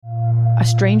a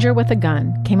stranger with a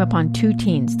gun came upon 2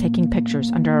 teens taking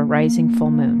pictures under a rising full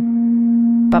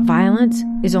moon. But violence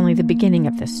is only the beginning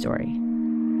of this story.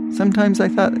 Sometimes I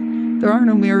thought, there are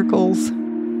no miracles.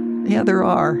 Yeah, there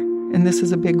are, and this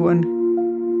is a big one.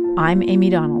 I'm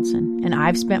Amy Donaldson, and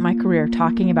I've spent my career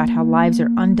talking about how lives are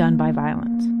undone by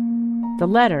violence. The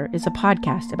Letter is a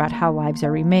podcast about how lives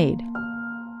are remade.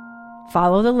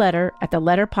 Follow The Letter at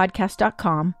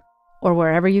theletterpodcast.com or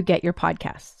wherever you get your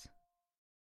podcasts.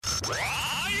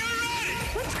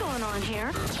 What's going on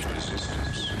here?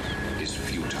 Resistance is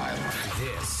futile.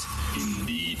 This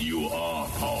Indeed you are,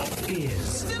 Paul.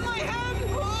 is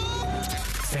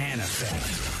Fan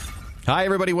Effect. Hi,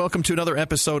 everybody. Welcome to another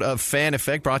episode of Fan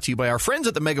Effect, brought to you by our friends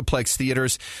at the Megaplex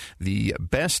Theaters, the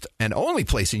best and only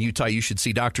place in Utah you should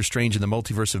see Doctor Strange in the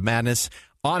Multiverse of Madness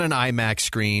on an IMAX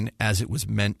screen as it was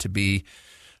meant to be.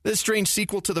 This strange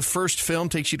sequel to the first film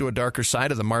takes you to a darker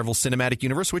side of the Marvel Cinematic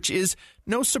Universe, which is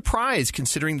no surprise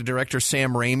considering the director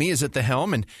Sam Raimi is at the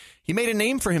helm, and he made a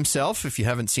name for himself, if you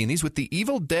haven't seen these, with the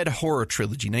Evil Dead horror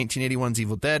trilogy. 1981's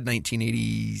Evil Dead,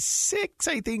 1986,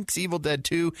 I think, Evil Dead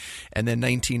 2, and then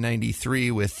 1993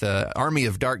 with Army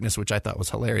of Darkness, which I thought was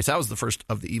hilarious. That was the first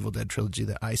of the Evil Dead trilogy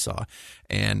that I saw,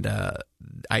 and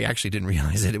I actually didn't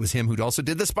realize that it was him who also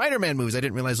did the Spider-Man movies. I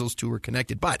didn't realize those two were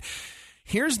connected, but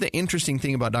here's the interesting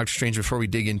thing about Doctor Strange before we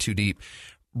dig in too deep.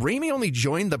 Raimi only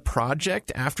joined the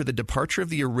project after the departure of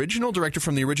the original director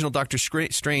from the original Doctor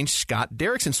Strange, Scott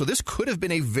Derrickson. So this could have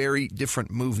been a very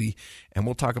different movie, and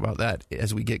we'll talk about that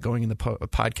as we get going in the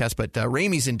podcast. But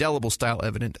Raimi's indelible style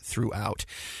evident throughout.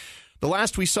 The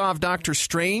last we saw of Doctor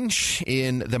Strange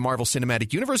in the Marvel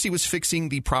Cinematic Universe, he was fixing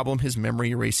the problem his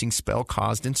memory erasing spell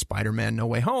caused in Spider-Man No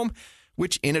Way Home,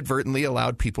 which inadvertently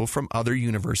allowed people from other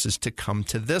universes to come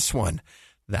to this one.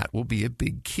 That will be a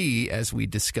big key as we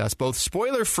discuss both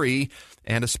spoiler-free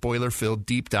and a spoiler-filled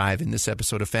deep dive in this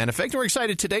episode of Fan Effect. And we're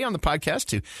excited today on the podcast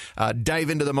to dive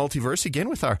into the multiverse again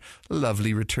with our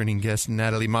lovely returning guest,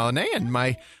 Natalie Molyneux, and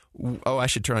my... Oh, I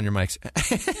should turn on your mics.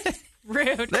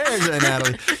 Rude. There's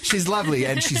Natalie. She's lovely,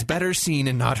 and she's better seen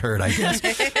and not heard, I guess.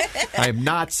 I am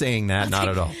not saying that, not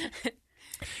at all.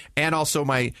 And also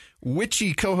my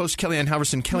witchy co-host, Kellyanne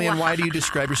Halverson. Kellyanne, why do you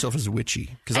describe yourself as witchy?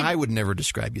 Because I would never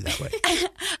describe you that way.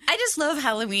 I just love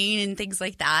Halloween and things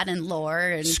like that and lore.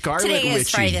 And Scarlet today is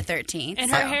Witchy. Friday the 13th.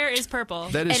 And her hair is purple.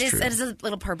 That is true. It is a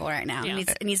little purple right now. Yeah.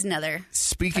 It needs another.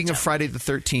 Speaking of Friday the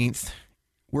 13th,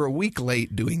 we're a week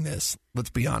late doing this, let's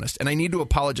be honest. And I need to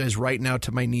apologize right now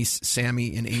to my niece,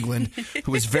 Sammy, in England,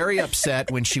 who was very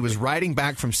upset when she was riding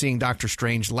back from seeing Doctor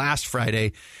Strange last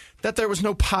Friday that there was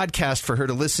no podcast for her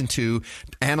to listen to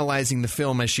analyzing the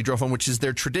film as she drove home, which is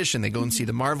their tradition. They go and see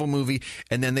the Marvel movie,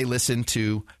 and then they listen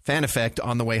to Fan Effect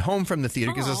on the way home from the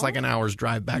theater because it's like an hour's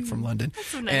drive back from London. That's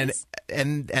so nice.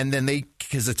 And then they,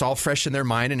 because it's all fresh in their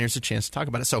mind, and there's a chance to talk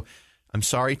about it. So I'm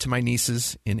sorry to my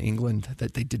nieces in England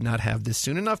that they did not have this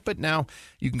soon enough, but now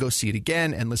you can go see it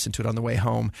again and listen to it on the way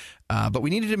home. But we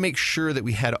needed to make sure that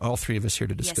we had all three of us here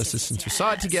to discuss this since we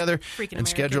saw it together. Freaking and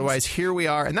schedule-wise, here we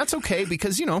are. And that's okay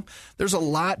because, you know, there's a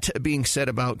lot being said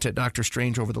about Doctor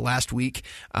Strange over the last week.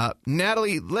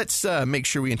 Natalie, let's make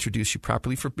sure we introduce you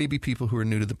properly for maybe people who are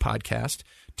new to the podcast.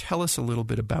 Tell us a little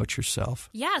bit about yourself.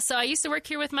 Yeah, so I used to work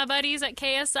here with my buddies at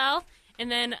KSL. And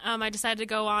then I decided to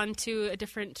go on to a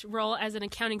different role as an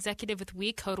account executive with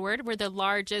We Codeword. We're the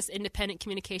largest independent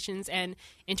communications and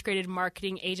integrated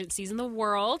marketing agencies in the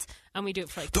world. And we do it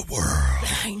for like... The world.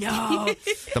 I know.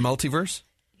 The multiverse?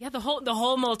 Yeah, the whole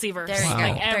multiverse. There you go.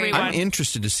 Like everyone. I'm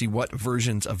interested to see what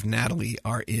versions of Natalie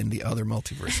are in the other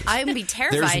multiverses. I would be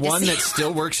terrified There's to one see. that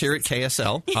still works here at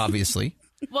KSL, obviously.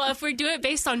 Well, if we do it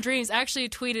based on dreams, I actually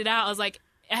tweeted out, I was like,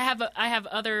 I have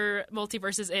other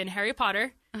multiverses in Harry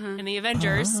Potter and the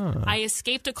Avengers. I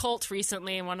escaped a cult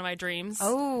recently in one of my dreams.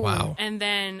 Oh. Wow. And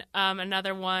then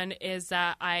another one is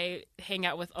that I hang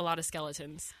out with a lot of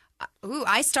skeletons. Ooh,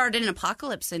 I started an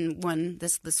apocalypse in one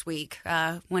this week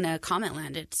when a comet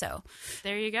landed. So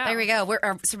There you go. there we go. We're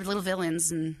some little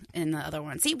villains in the other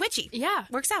one. See, witchy. Yeah.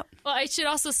 Works out. Well, I should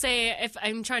also say, if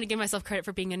I'm trying to give myself credit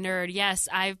for being a nerd, yes,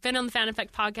 I've been on the Fan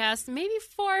Effect podcast maybe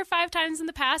 4 or 5 times in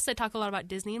the past. I talk a lot about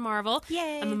Disney and Marvel.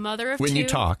 Yay. I'm a mother of When 2. you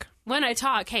talk. When I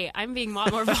talk, hey, I'm being a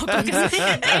lot more vocal because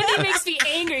Andy makes me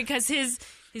angry because his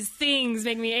things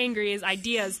make me angry, his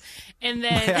ideas. And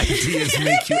then Ideas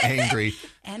make you angry.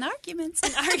 And arguments.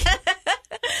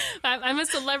 I'm a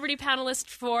celebrity panelist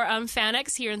for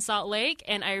FanX here in Salt Lake,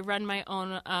 and I run my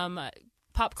own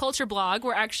pop culture blog.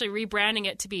 We're actually rebranding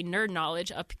it to be Nerd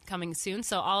Knowledge, upcoming soon.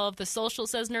 So all of the social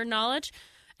says Nerd Knowledge.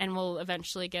 and we'll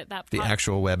eventually get that. The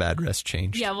actual web address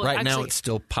changed. Yeah, well, right now actually, it's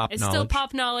still pop It's knowledge. still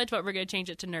pop knowledge, but we're going to change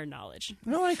it to nerd knowledge.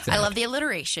 I like that. I love the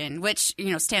alliteration, which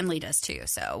Stan Lee does too.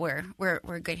 So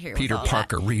we're good here. Peter with all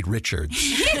Parker, that. Reed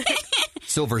Richards,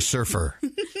 Silver Surfer.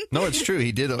 No, it's true.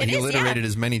 He did. He is, alliterated yeah.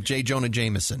 as many. J. Jonah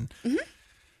Jameson.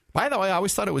 By the way, I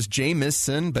always thought it was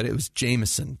Jameson, but it was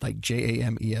Jameson, like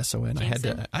Jameson.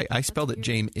 I spelled it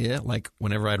Jame, like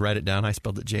whenever I'd write it down, I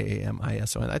spelled it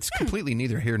Jamison. That's completely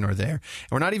neither here nor there. And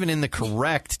we're not even in the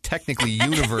correct, technically,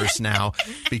 universe now,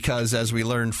 because as we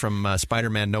learned from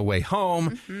Spider-Man No Way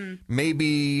Home,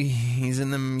 maybe he's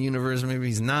in the universe, maybe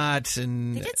he's not.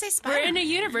 And They did say We're Spider-Man. in a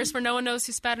universe where no one knows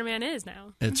who Spider-Man is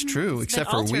now. it's true, It's been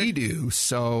except for we altered. do.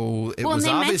 So it Well, was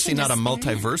and they obviously not a mentioned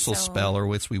his multiversal name, so- spell, or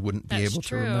which we wouldn't be That's able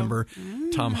true. to remember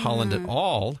Tom Holland at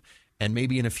all. And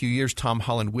maybe in a few years, Tom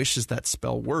Holland wishes that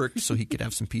spell worked so he could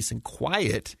have some peace and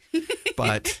quiet.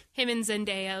 But Him and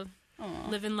Zendaya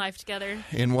living life together.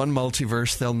 in one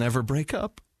multiverse, they'll never break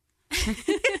up.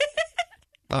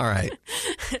 All right.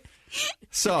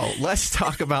 So let's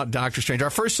talk about Doctor Strange. Our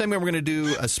first segment, we're going to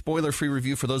do a spoiler-free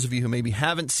review for those of you who maybe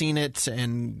haven't seen it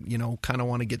and, kind of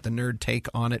want to get the nerd take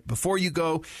on it. Before you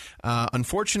go,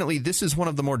 unfortunately, this is one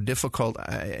of the more difficult,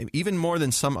 even more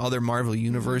than some other Marvel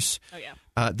Universe. Oh,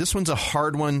 yeah. This one's a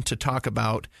hard one to talk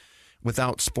about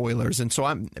without spoilers. And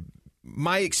so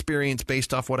my experience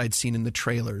based off what I'd seen in the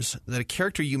trailers, that a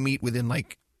character you meet within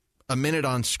like a minute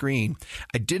on screen,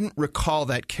 I didn't recall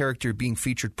that character being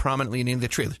featured prominently in any of the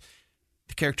trailers.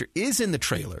 The character is in the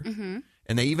trailer,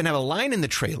 and they even have a line in the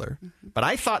trailer, but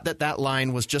I thought that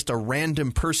line was just a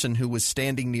random person who was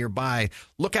standing nearby.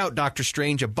 Look out, Doctor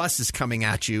Strange, a bus is coming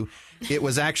at you. It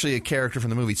was actually a character from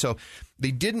the movie. So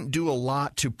they didn't do a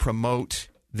lot to promote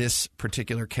this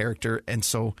particular character, and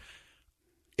so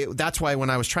that's why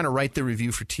when I was trying to write the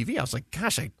review for TV, I was like,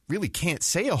 gosh, I really can't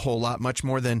say a whole lot much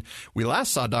more than we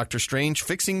last saw Doctor Strange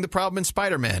fixing the problem in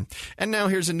Spider-Man. And now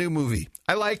here's a new movie.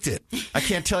 I liked it. I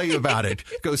can't tell you about it.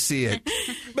 Go see it.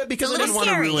 But because I didn't want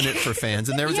to ruin it for fans.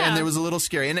 And there was a little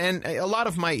scary. And a lot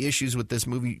of my issues with this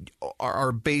movie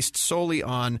are based solely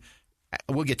on,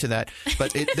 we'll get to that,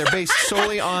 but they're based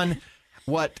solely on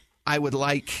what I would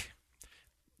like.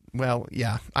 Well,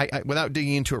 yeah, I without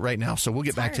digging into it right now, so we'll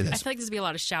get back to I this. feel like there's going to be a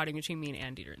lot of shouting between me and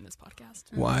Andy during this podcast.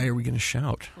 Why are we going to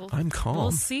shout? I'm calm.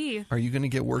 We'll see. Are you going to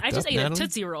get worked I just up, ate Natalie? a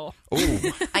Tootsie Roll.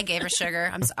 Oh, I gave her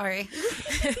sugar. I'm sorry.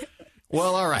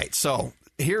 well, all right. So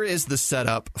here is the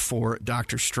setup for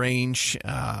Doctor Strange.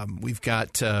 We've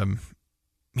got...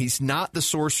 he's not the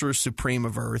Sorcerer Supreme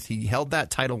of Earth. He held that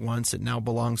title once. It now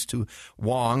belongs to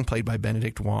Wong, played by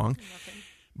Benedict Wong.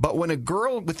 But when a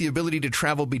girl with the ability to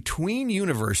travel between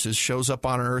universes shows up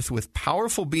on Earth with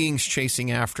powerful beings chasing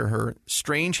after her,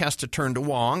 Strange has to turn to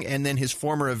Wong and then his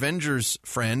former Avengers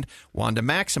friend, Wanda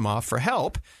Maximoff, for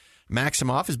help.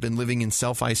 Maximoff has been living in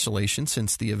self-isolation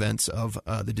since the events of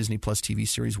the Disney Plus TV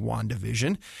series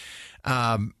WandaVision.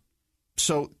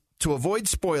 So to avoid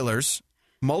spoilers,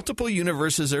 multiple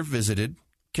universes are visited.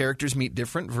 Characters meet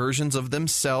different versions of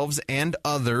themselves and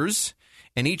others.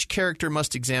 And each character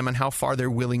must examine how far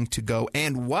they're willing to go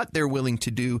and what they're willing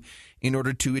to do in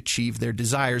order to achieve their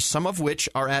desires, some of which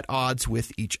are at odds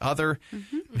with each other,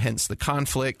 hence the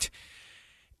conflict.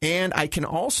 And I can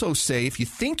also say, if you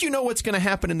think you know what's going to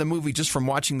happen in the movie just from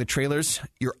watching the trailers,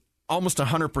 you're almost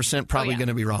 100% probably going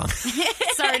to be wrong.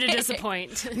 Sorry to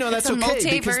disappoint. No, that's It's a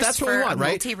okay, because multiverse that's what we for want,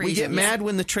 right? multi-regions. We get mad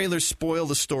when the trailers spoil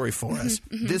the story for us.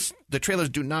 The trailers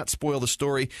do not spoil the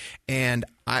story, and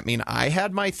I mean, I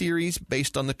had my theories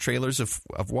based on the trailers of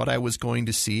what I was going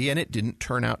to see, and it didn't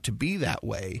turn out to be that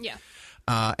way. Yeah.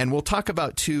 And we'll talk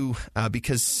about too,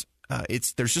 because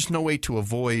there's just no way to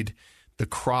avoid the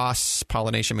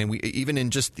cross-pollination. I mean, even in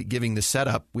just giving the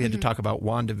setup, we had to talk about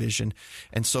WandaVision.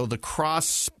 And so the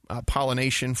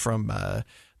cross-pollination from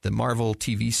the Marvel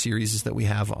TV series that we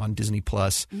have on Disney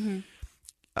Plus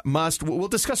we'll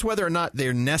discuss whether or not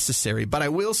they're necessary. But I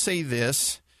will say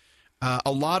this.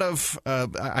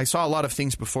 I saw a lot of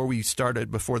things before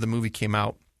the movie came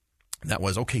out. That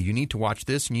was, okay, you need to watch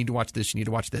this, you need to watch this, you need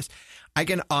to watch this. I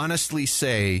can honestly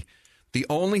say the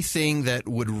only thing that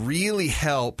would really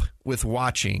help with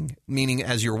watching, meaning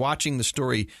as you're watching the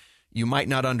story, you might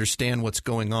not understand what's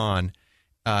going on,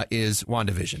 is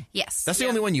WandaVision. Yes. That's the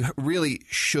only one you really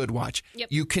should watch. Yep.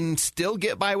 You can still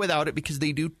get by without it because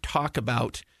they do talk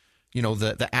about,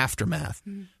 the aftermath.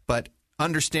 But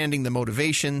understanding the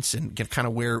motivations and kind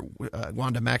of where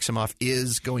Wanda Maximoff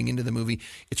is going into the movie,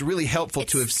 it's really helpful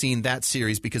to have seen that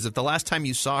series, because if the last time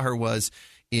you saw her was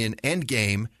in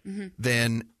Endgame,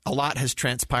 then a lot has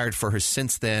transpired for her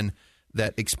since then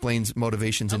that explains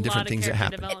motivations and different things that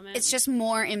happen. It's just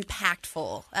more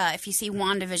impactful if you see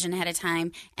WandaVision ahead of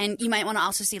time. And you might want to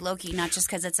also see Loki, not just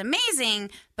because it's amazing,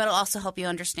 but it'll also help you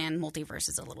understand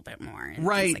multiverses a little bit more. And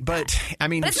right, like but that. I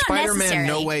mean, But it's not Spider-Man necessary.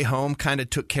 No Way Home kind of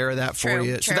took care of that for True,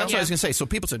 you. So true. that's what I was going to say. So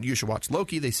people said you should watch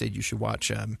Loki. They said you should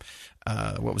watch,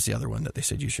 what was the other one that they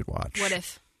said you should watch? What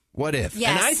If? What If? Yes.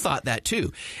 And I thought that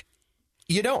too.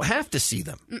 You don't have to see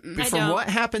them. I From don't. what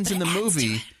happens in the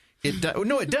movie,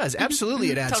 no, it does.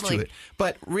 Absolutely, it adds Totally. to it.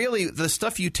 But really, the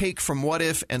stuff you take from What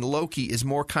If and Loki is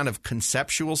more kind of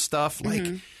conceptual stuff. Like,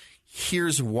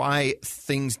 here's why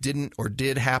things didn't or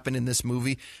did happen in this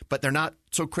movie, but they're not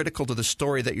so critical to the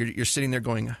story that you're sitting there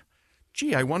going,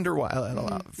 gee, I wonder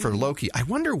why, for Loki, I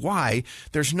wonder why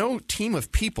there's no team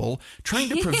of people trying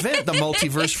to prevent the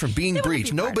multiverse from being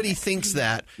breached. Nobody thinks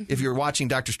that if you're watching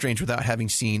Doctor Strange without having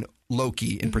seen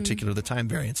Loki, in particular, the Time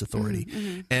Variance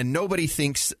Authority. And nobody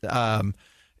thinks, that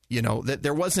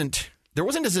there wasn't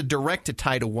as a direct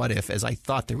tie to What If as I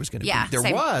thought there was going to Yeah, be. There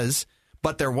same. was,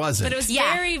 but there wasn't. But it was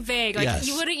Yeah. very vague. Like Yes.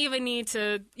 you wouldn't even need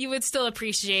to. You would still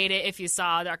appreciate it if you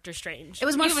saw Doctor Strange. It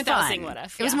was more even without fun. seeing What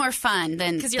If. It was more fun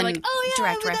than because you're than like, oh yeah,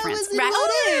 direct but that reference. was in Right.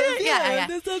 What If. Yeah.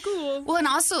 that's so cool. Well, and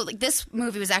also like this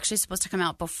movie was actually supposed to come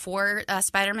out before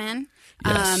Spider-Man,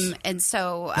 Yes. and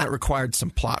so that required some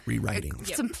plot rewriting.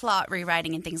 some plot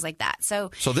rewriting and things like that.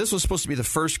 So So this was supposed to be the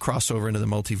first crossover into the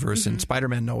multiverse, and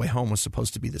Spider-Man No Way Home was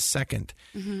supposed to be the second.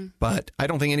 But I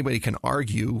don't think anybody can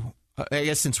argue. I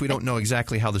guess since we don't know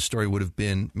exactly how the story would have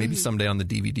been, maybe someday on the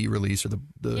DVD release or the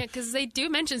Yeah, because they do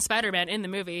mention Spider-Man in the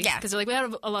movie. Yeah. Because they're like, we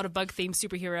have a lot of bug-themed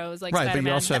superheroes like Right, but you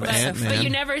Spider-Man. also have Ant-Man. But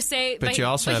you never say. But you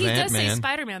also have he does Ant-Man. say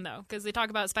Spider-Man though, because they talk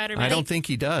about Spider-Man. I don't think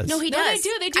he does. no, he No, does. they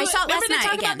do. They do. I saw it Remember last they night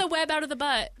talk again. about the web out of the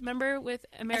butt. Remember with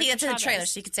I American think that's in the Chavez? trailer,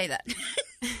 so you could say that.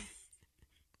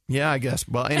 Yeah, I guess.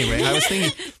 Well, anyway, I was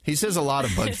thinking he says a lot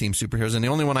of bug-themed superheroes, and the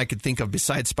only one I could think of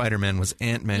besides Spider-Man was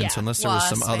Ant-Man. Yeah. So unless there was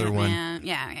some Wasp, other one, Spider-Man.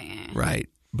 Yeah. right?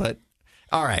 But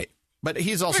all right. But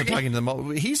he's also talking to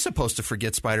the. He's supposed to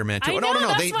forget Spider-Man too. I know, No.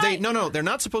 that's They why- they're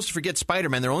not supposed to forget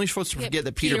Spider-Man. They're only supposed to forget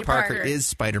that Peter Peter Parker Parker. is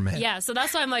Spider-Man. Yeah, so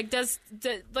that's why I'm like,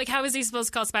 how is he supposed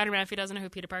to call Spider-Man if he doesn't know who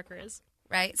Peter Parker is?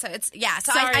 Right. So it's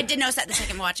So Sorry. I did notice that the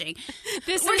second watching.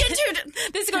 This We're is, getting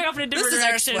this is going off in a This different is our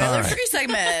direction. spoiler-free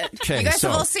segment. Okay, you guys so-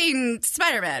 have all seen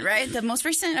Spider-Man, right? The most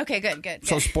recent. Okay, good.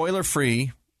 So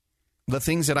spoiler-free. The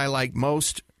things that I like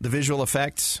most, the visual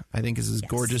effects, I think is as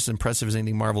gorgeous, impressive as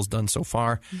anything Marvel's done so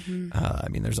far. I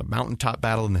mean, there's a mountaintop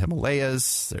battle in the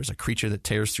Himalayas. There's a creature that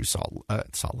tears through Salt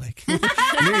Lake.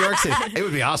 New York City. It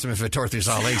would be awesome if it tore through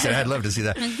Salt Lake. So I'd love to see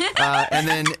that.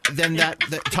 And then that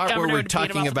part where Governor we're would beat him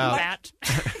talking off about bat.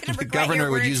 the governor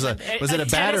would use was it a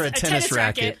bat or a tennis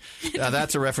racket?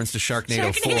 That's a reference to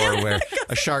Sharknado 4, where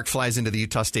a shark flies into the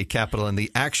Utah State Capitol, and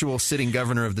the actual sitting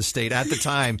governor of the state at the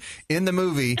time in the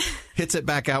movie hits it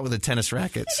back out with a tennis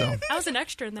racket. So I was an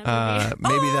extra in that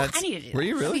movie. maybe that's. I need to do that. Were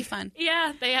you That'd really? be fun.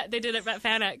 Yeah, they did it at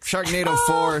FanX. Sharknado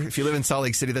 4, if you live in Salt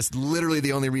Lake City, that's literally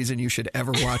the only reason you should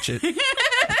ever watch it.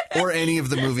 Or any of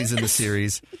the movies in the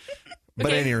series. But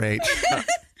at any rate,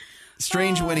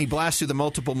 Strange, when he blasts through the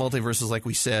multiple multiverses, like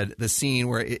we said, the scene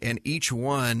where, and each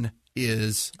one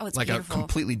is it's like beautiful. a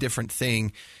completely different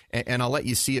thing. And I'll let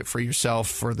you see it for yourself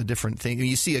for the different thing.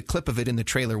 You see a clip of it in the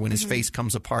trailer when his face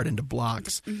comes apart into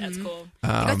blocks. That's cool. They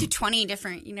go through 20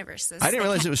 different universes. I didn't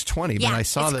realize it was 20, but Yeah, I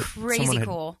saw it's that crazy someone had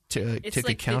cool. It's took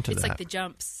like account of it's that. like the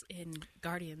jumps in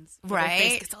Guardians, where their Right.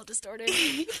 face gets all distorted.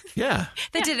 Yeah.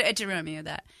 It did remind me of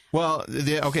that. Well,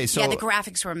 okay, so Yeah, the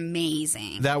graphics were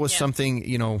amazing. that was something,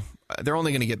 they're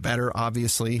only going to get better,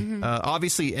 obviously.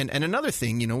 Obviously, and another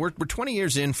thing, we're 20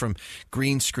 years in from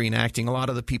green screen acting. A lot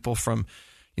of the people from,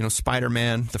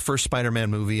 Spider-Man, the first Spider-Man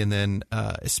movie, and then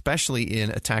especially in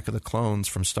Attack of the Clones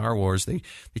from Star Wars, they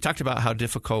talked about how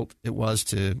difficult it was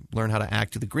to learn how to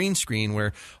act to the green screen,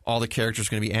 where all the characters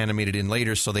are going to be animated in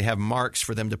later, so they have marks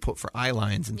for them to put for eye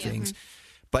lines and things.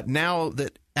 But now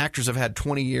that actors have had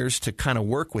 20 years to kind of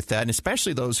work with that, and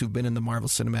especially those who've been in the Marvel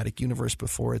Cinematic Universe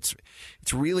before, it's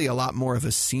really a lot more of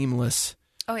a seamless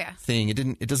Oh, yeah. thing.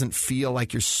 It doesn't feel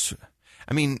like you're.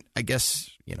 I mean, I guess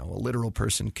a literal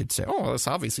person could say, "Oh, well, it's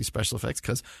obviously special effects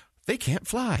because they can't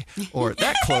fly, or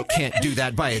that cloak can't do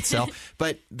that by itself."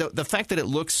 But the fact that it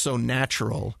looks so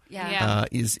natural Yeah.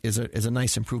 is a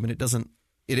nice improvement. It doesn't.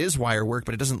 It is wire work,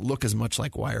 but it doesn't look as much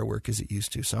like wire work as it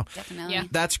used to. So Definitely. Yeah.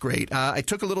 that's great. I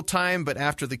took a little time, but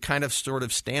after the kind of sort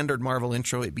of standard Marvel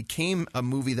intro, it became a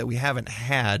movie that we haven't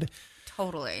had.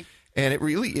 Totally. And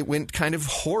it went kind of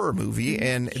horror movie,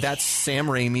 and that's Sam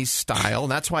Raimi's style.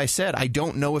 And that's why I said I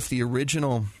don't know if the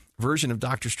original version of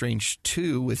Doctor Strange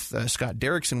 2 with Scott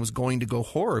Derrickson was going to go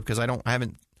horror, because I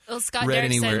haven't Well, Scott read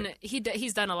Derrickson, anywhere.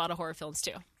 he's done a lot of horror films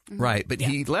too. Right, but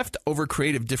he left over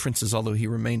creative differences, although he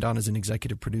remained on as an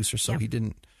executive producer, so he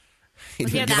didn't. He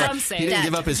didn't, had give, up, some say. he didn't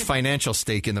give up his financial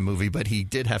stake in the movie, but he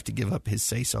did have to give up his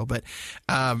say-so. But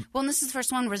Well, and this is the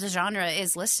first one where the genre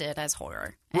is listed as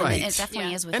horror. And Right. it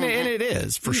definitely is within and it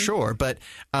is, for sure. But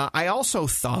I also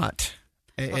thought,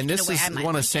 and this way, is I might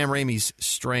one of like Sam Raimi's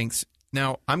strengths.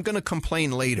 Now, I'm going to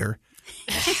complain later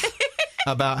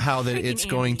about how that it's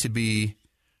going to be,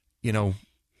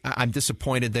 I'm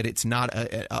disappointed that it's not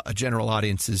a general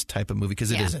audience's type of movie,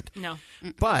 because it isn't. No.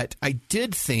 But I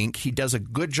did think he does a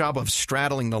good job of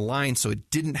straddling the line so it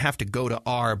didn't have to go to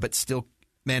R, but still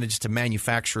managed to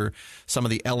manufacture some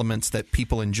of the elements that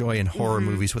people enjoy in horror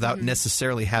movies without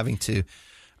necessarily having to,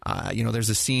 there's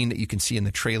a scene that you can see in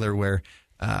the trailer where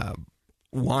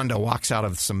Wanda walks out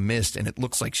of some mist and it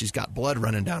looks like she's got blood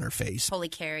running down her face. Holy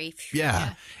Carrie.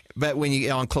 Yeah. But when you get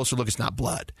on closer look, it's not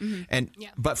blood.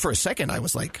 But for a second, I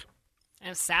was like,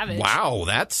 I'm savage. wow,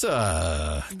 that's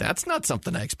not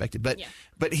something I expected. But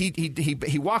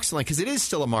he walks the line because it is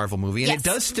still a Marvel movie, and it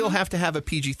does still have to have a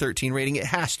PG-13 rating. It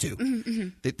has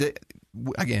to.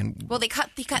 Again, Well, they cut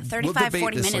we'll 35, debate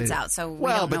 40 this minutes later. out, so we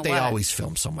well, don't know but they what. always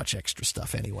film so much extra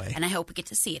stuff anyway. And I hope we get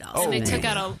to see it all. Oh, They we took will.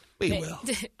 out We will.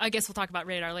 I guess we'll talk about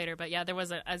rated R later, but yeah, there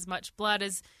wasn't as much blood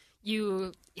as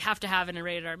you have to have in a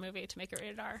rated R movie to make it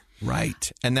rated R.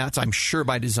 Right, and that's, I'm sure,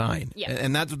 by design. Yeah.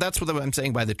 And that's what I'm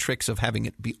saying by the tricks of having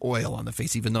it be oil on the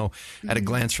face, even though at a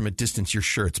glance from a distance you're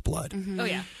sure it's blood. Oh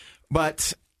yeah.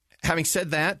 But having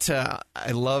said that,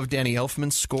 I love Danny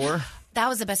Elfman's score. That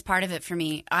was the best part of it for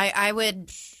me. I would,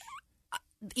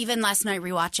 even last night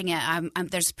rewatching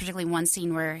it, there's particularly one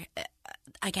scene where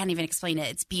I can't even explain it.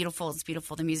 It's beautiful. It's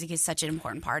beautiful. The music is such an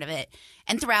important part of it,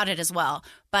 and throughout it as well.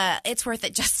 But it's worth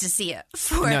it just to see it.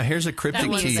 Now, here's a cryptic That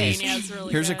one tease. scene, yeah, it's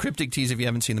really Here's a good. cryptic tease if you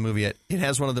haven't seen the movie yet. It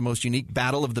has one of the most unique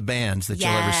Battle of the Bands that you'll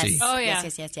ever see. Oh, yeah.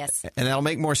 Yes. And that'll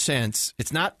make more sense.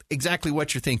 It's not exactly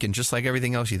what you're thinking, just like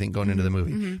everything else you think going into the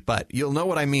movie. But you'll know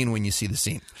what I mean when you see the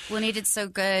scene. Well, he did so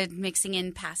good mixing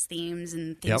in past themes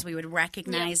and things Yep. we would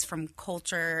recognize from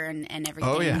culture and everything.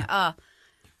 Oh, yeah.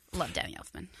 Love Danny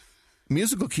Elfman.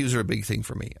 Musical cues are a big thing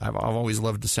for me. I've always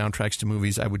loved the soundtracks to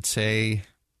movies. I would say,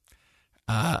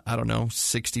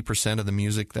 60% of the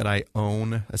music that I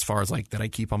own, as far as like that I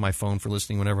keep on my phone for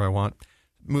listening whenever I want,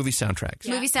 movie soundtracks.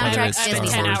 Movie Whether soundtracks, it's I have a Disney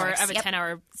Star Wars. 10-hour. soundtracks. I have a Yep.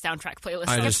 10-hour soundtrack playlist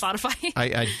I on just- Spotify.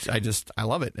 I just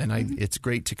love it, and it's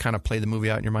great to kind of play the movie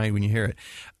out in your mind when you hear it.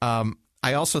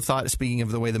 I also thought, speaking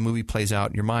of the way the movie plays out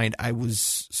in your mind, I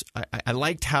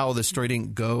liked how the story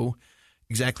didn't go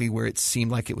exactly where it seemed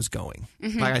like it was going.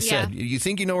 Like I said, you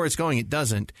think you know where it's going, it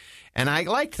doesn't, and I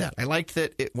liked that. I liked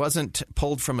that it wasn't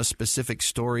pulled from a specific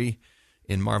story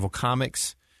in Marvel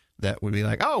Comics that would be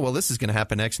like, oh, well, this is going to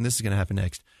happen next, and this is going to happen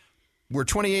next. We're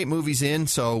 28 movies in,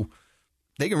 so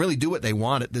they can really do what they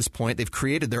want at this point. They've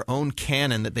created their own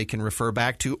canon that they can refer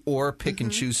back to or pick and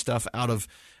choose stuff out of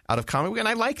comic book, and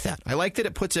I like that. I like that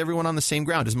it puts everyone on the same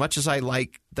ground. As much as I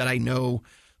like that I know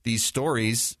these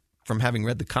stories from having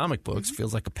read the comic books,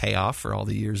 feels like a payoff for all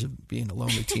the years of being a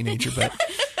lonely teenager.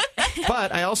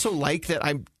 But I also like that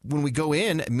when we go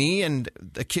in, me and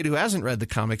a kid who hasn't read the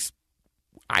comics,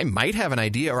 I might have an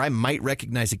idea or I might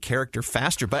recognize a character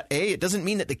faster. But it doesn't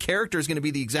mean that the character is going to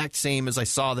be the exact same as I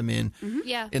saw them in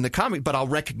the comic, but I'll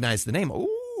recognize the name.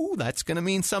 Ooh, that's going to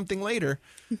mean something later.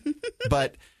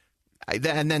 But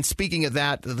and then speaking of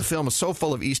that, the film is so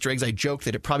full of Easter eggs. I joke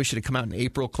that it probably should have come out in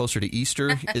April, closer to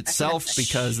Easter itself,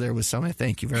 because there was so many.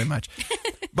 Thank you very much.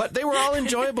 But they were all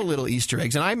enjoyable little Easter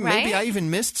eggs, and maybe I even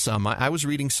missed some. I was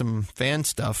reading some fan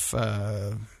stuff.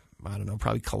 I don't know,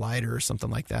 probably Collider or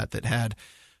something like that had.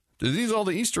 These are all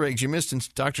the Easter eggs you missed in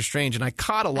Doctor Strange, and I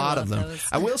caught a lot of them. Those.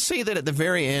 I will say that at the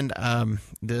very end,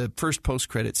 the first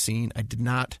post-credit scene, I did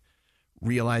not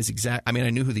realize I mean,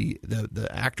 I knew who the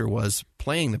actor was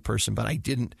playing the person, but I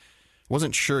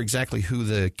wasn't sure exactly who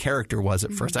the character was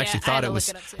at first. I actually thought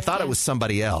it was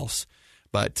somebody else.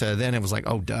 But then it was like,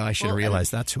 oh, duh, I should have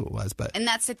realized that's who it was. But And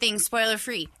that's the thing, spoiler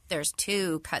free. There's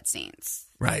 2 cutscenes.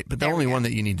 right, but the only one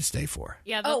that you need to stay for.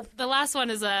 Yeah, the last one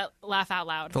is a laugh out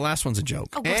loud. The last one's a joke.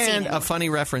 Oh, we've seen and it. a funny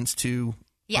reference to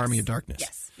Yes. Army of Darkness.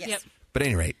 Yes. Yep. But at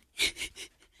any rate,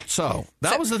 so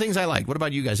that was the things I liked. What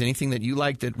about you guys? Anything that you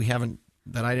liked that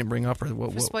that I didn't bring up? Or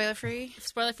what? Spoiler free?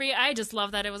 Spoiler free. I just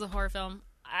love that it was a horror film.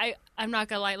 I'm not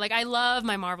gonna lie. Like, I love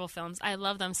my Marvel films. I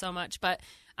love them so much. But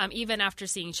even after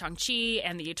seeing Shang-Chi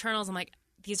and the Eternals, I'm like,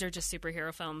 these are just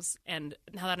superhero films. And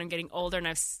now that I'm getting older and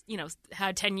I've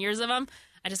had 10 years of them,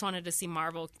 I just wanted to see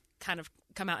Marvel kind of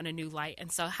come out in a new light.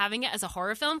 And so having it as a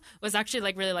horror film was actually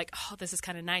like really like, oh, this is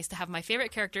kind of nice to have my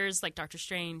favorite characters like Doctor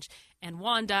Strange and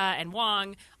Wanda and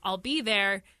Wong all be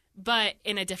there, but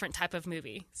in a different type of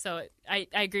movie. So I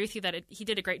agree with you that he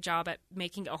did a great job at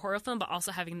making a horror film, but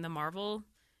also having the Marvel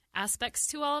aspects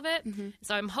to all of it.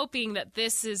 So I'm hoping that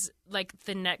this is like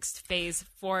the next phase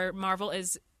for Marvel,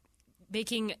 is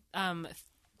making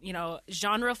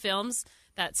genre films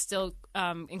that still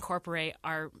incorporate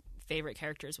our favorite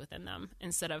characters within them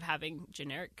instead of having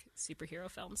generic superhero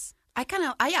films. I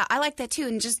like that too.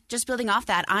 And just building off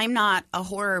that, I'm not a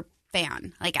horror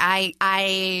fan. Like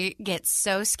I get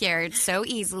so scared so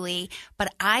easily,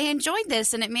 but I enjoyed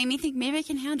this, and it made me think maybe I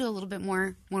can handle a little bit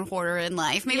more horror in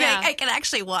life. Maybe I can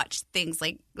actually watch things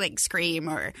like Scream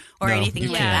or anything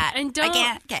like that. And don't, I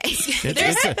can't. Okay.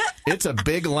 It's a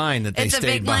big line that they It's a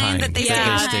stayed big line behind. that they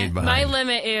stayed behind. My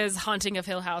limit is Haunting of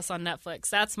Hill House on Netflix.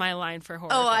 That's my line for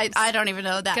horror. Oh, films. I don't even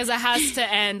know that. Because it has to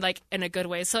end like in a good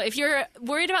way. So if you're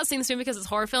worried about seeing this movie because it's a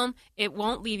horror film, it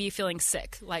won't leave you feeling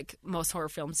sick like most horror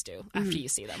films do after you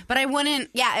see them. But I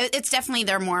wouldn't. Yeah, it's definitely,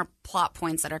 there are more plot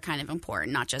points that are kind of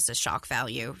important, not just a shock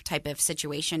value type of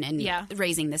situation and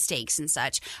raising the stakes and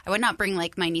such. I would not bring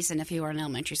like my niece and nephew who are in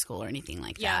elementary school or anything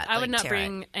like that. I would not to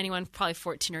bring anyone probably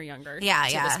 14 or younger to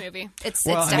this movie. It's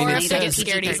Well, I mean, definitely they get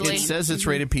scared easily. It says it's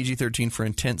rated PG-13 for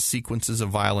intense sequences of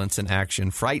violence and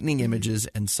action, frightening images,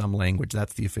 and some language.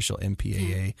 That's the official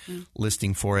MPAA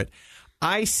listing for it.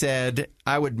 I said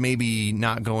I would maybe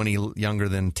not go any younger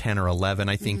than 10 or 11.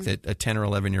 I think that a 10 or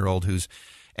 11-year-old who's,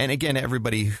 and again,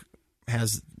 everybody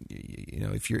has,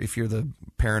 if you're the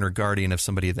parent or guardian of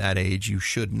somebody at that age, you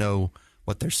should know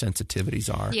what their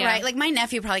sensitivities are. Yeah. Right. Like my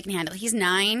nephew probably can handle it. He's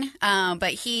 9, but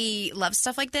he loves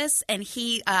stuff like this. And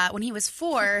he, when he was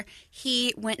 4,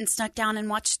 he went and snuck down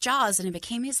and watched Jaws, and it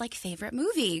became his like favorite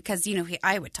movie because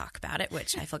I would talk about it,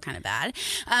 which I feel kind of bad.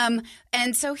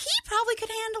 And so he probably could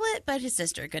handle it, but his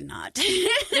sister could not.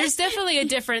 There's definitely a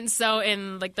difference, though,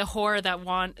 in like the horror not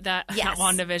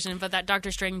WandaVision, but that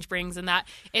Doctor Strange brings, in that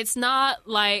it's not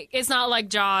like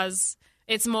Jaws.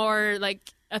 It's more like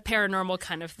a paranormal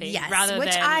kind of thing, rather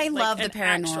which than I like love the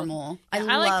paranormal. I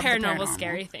love like the paranormal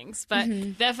scary things, but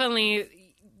definitely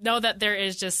know that there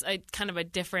is just a kind of a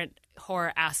different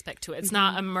horror aspect to it. It's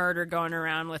not a murder going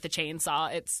around with a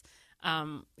chainsaw. It's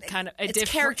kind of it's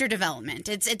character development.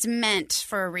 It's meant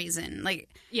for a reason. Like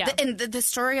the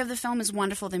story of the film is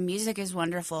wonderful. The music is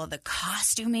wonderful. The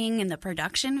costuming and the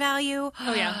production value.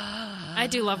 Oh yeah, I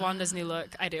do love Wanda's new look.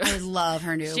 I do. I love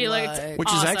her new look. She looked Which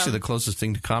awesome. is actually the closest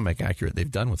thing to comic accurate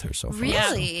they've done with her so far.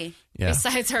 Really? Yeah.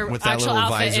 Besides her with that actual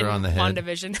little outfit visor in on the head.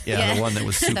 WandaVision. Yeah, the one that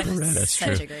was super red. That's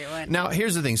such true. a great one. Now,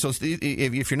 here's the thing. So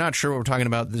if you're not sure what we're talking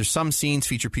about, there's some scenes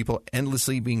feature people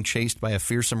endlessly being chased by a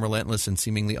fearsome, relentless, and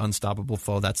seemingly unstoppable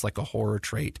foe. That's like a horror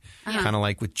trait. Kind of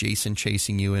like with Jason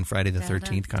chasing you in Friday the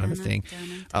 13th kind of a thing.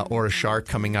 Or a shark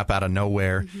coming up out of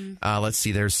nowhere. Let's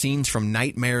see. There's scenes from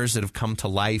nightmares that have come to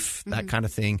life, that kind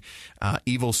of thing.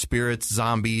 Evil spirits,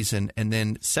 zombies, and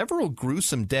then several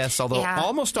gruesome deaths, although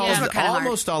almost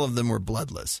all of them were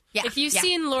bloodless. Yeah. If you've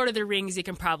seen Lord of the Rings, you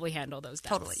can probably handle those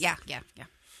deaths. Totally. Yeah.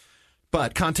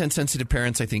 But content-sensitive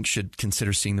parents, I think, should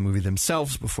consider seeing the movie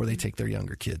themselves before they take their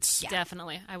younger kids. Yeah.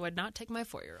 Definitely. I would not take my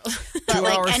 4-year-old. But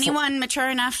like anyone mature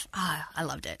enough, I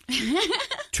loved it.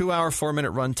 2-hour,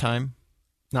 4-minute runtime.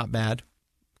 Not bad.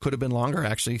 Could have been longer,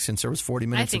 actually, since there was 40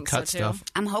 minutes of cut stuff.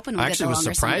 I'm hoping we'll I get the actually was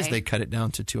longer surprised someday. they cut it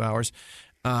down to 2 hours.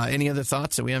 Any other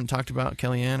thoughts that we haven't talked about,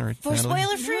 Kellyanne or For Natalie?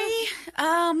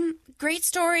 spoiler-free, great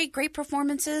story, great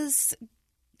performances.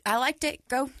 I liked it.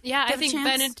 Yeah, I think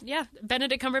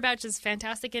Benedict Cumberbatch is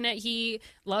fantastic in it. He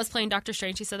loves playing Doctor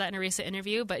Strange. He said that in a recent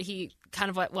interview, but he kind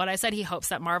of what I said, he hopes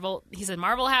that Marvel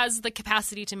has the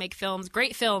capacity to make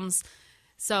great films.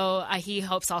 So he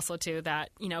hopes also too that,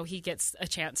 he gets a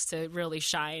chance to really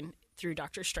shine through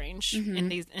Doctor Strange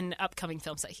in upcoming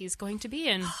films that he's going to be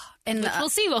in. And we'll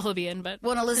see what he'll be in, but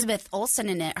Elizabeth Olsen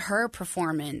in it, her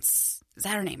performance, is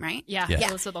that her name, right? Yeah.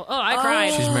 Elizabeth, I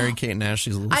cried. She's Mary Kate and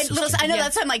Ashley's little sister. I know,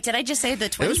 that's why I'm like, did I just say the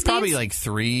twins? It was probably like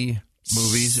 3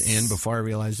 movies in before I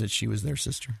realized that she was their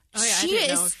sister. Oh yeah, she I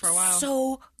didn't know is for a while.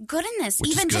 so good in this.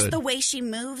 Which Even is just good. the way she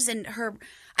moves and her.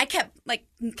 I kept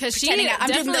because she I'm doing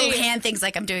definitely little hand things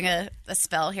like I'm doing a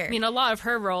spell here. I mean, a lot of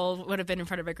her role would have been in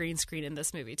front of a green screen in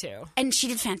this movie too. And she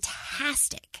did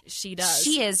fantastic. She does.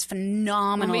 She is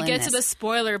phenomenal. When we get in to this. the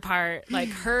spoiler part, like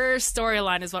her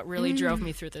storyline is what really drove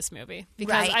me through this movie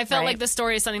because I felt like the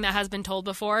story is something that has been told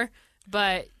before,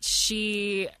 but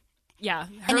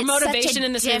her motivation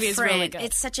in this movie is really good.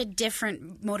 It's such a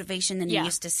different motivation than you're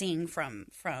used to seeing from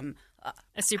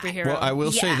a superhero. Well, I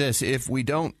will say this. If we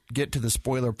don't get to the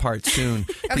spoiler part soon,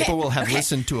 people will have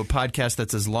listened to a podcast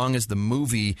that's as long as the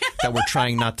movie that we're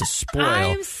trying not to spoil.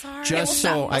 I'm sorry. Just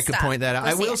so I could point that out.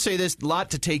 We'll I will say this,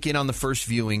 lot to take in on the first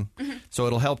viewing. So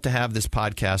it'll help to have this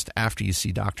podcast after you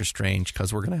see Doctor Strange,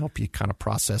 because we're going to help you kind of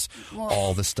process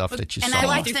all the stuff that you And saw. I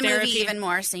liked the movie Therapy. even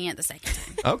more seeing it the second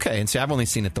time. Okay, and see, I've only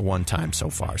seen it the one time so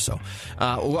far. So,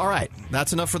 all right,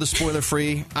 that's enough for the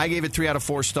spoiler-free. I gave it 3 out of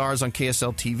 4 stars on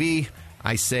KSL TV.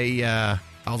 I say I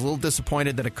was a little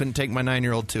disappointed that I couldn't take my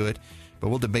 9-year-old to it, but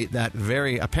we'll debate that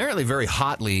apparently very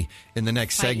hotly in the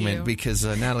next Fight segment you. because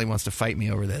Natalie wants to fight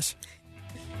me over this.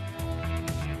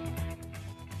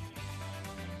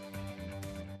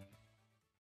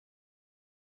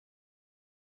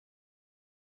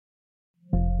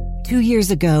 Two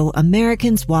years ago,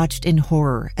 Americans watched in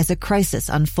horror as a crisis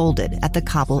unfolded at the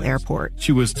Kabul airport.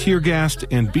 She was tear-gassed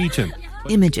and beaten.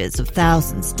 Images of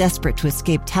thousands desperate to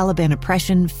escape Taliban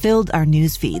oppression filled our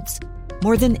news feeds.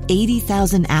 More than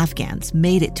 80,000 Afghans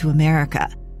made it to America.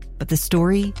 But the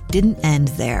story didn't end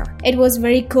there. It was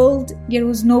very cold. There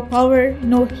was no power,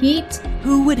 no heat.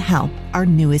 Who would help our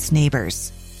newest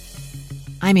neighbors?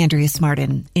 I'm Andrea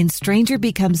Smartin. In Stranger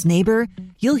Becomes Neighbor,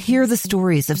 you'll hear the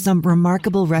stories of some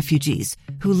remarkable refugees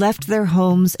who left their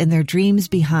homes and their dreams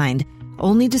behind,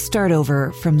 only to start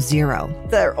over from zero.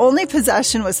 Their only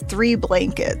possession was 3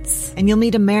 blankets. And you'll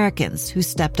meet Americans who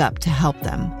stepped up to help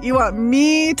them. You want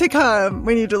me to come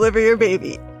when you deliver your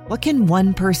baby. What can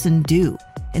one person do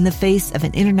in the face of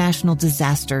an international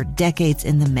disaster decades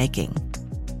in the making?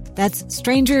 That's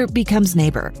Stranger Becomes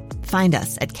Neighbor. Find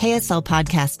us at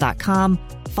kslpodcast.com.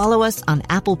 Follow us on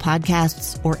Apple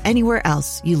Podcasts or anywhere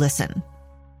else you listen.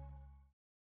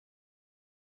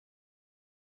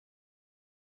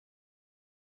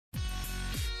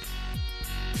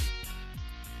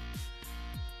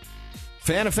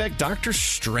 Fan Effect Doctor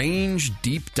Strange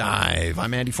Deep Dive.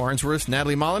 I'm Andy Farnsworth,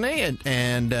 Natalie Molyneux,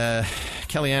 and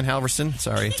Kellyanne Halverson.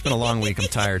 Sorry, it's been a long week. I'm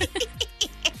tired.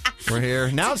 We're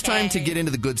here. Now it's time to get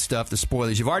into the good stuff, the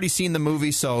spoilers. You've already seen the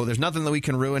movie, so there's nothing that we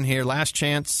can ruin here. Last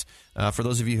chance for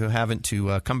those of you who haven't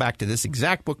to come back to this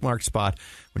exact bookmark spot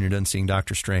when you're done seeing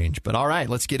Doctor Strange. But all right,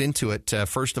 let's get into it.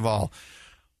 First of all,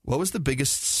 what was the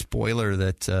biggest spoiler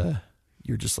that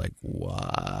you're just like,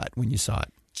 what, when you saw it?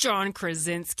 John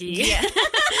Krasinski. Yeah.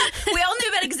 We all knew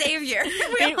about Xavier.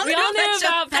 We all knew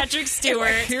about Patrick Stewart.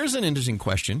 Here's an interesting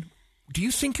question. Do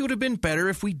you think it would have been better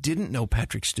if we didn't know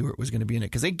Patrick Stewart was going to be in it?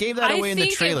 Because they gave that away in the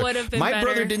trailer. It would have been My better.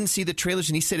 brother didn't see the trailers,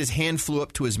 and he said his hand flew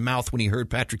up to his mouth when he heard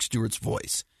Patrick Stewart's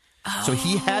voice. Oh. So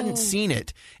he hadn't seen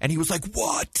it, and he was like,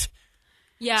 what?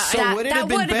 Yeah, So would it have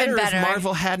been would have better been if better.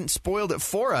 Marvel hadn't spoiled it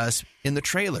for us in the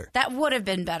trailer? That would have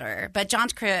been better. But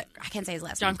I can't say his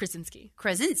last John name. Krasinski.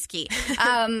 Krasinski.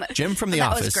 Jim from The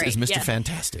that was Office great. is Mr. Yeah.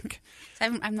 Fantastic.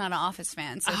 I'm not an Office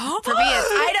fan. So for me,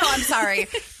 I know, I'm sorry.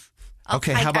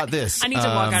 Okay, how about this? I need to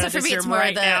walk out So of for this me, it's room more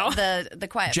right now. the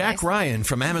quiet Jack place. Ryan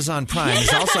from Amazon Prime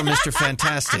is also Mr.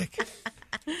 Fantastic.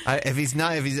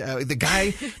 The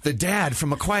guy, the dad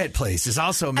from A Quiet Place is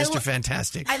also Mr.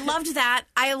 Fantastic. I loved that.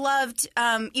 I loved,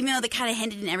 even though they kind of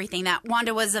hinted in everything, that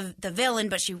Wanda was the villain,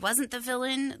 but she wasn't the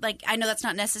villain. Like, I know that's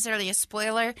not necessarily a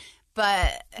spoiler,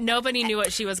 but Nobody knew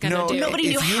what she was going to do. nobody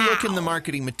knew if you look how. in the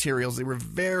marketing materials, they were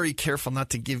very careful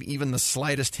not to give even the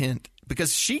slightest hint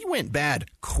because she went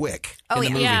bad quick in the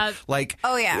yeah. movie. Yeah. Like,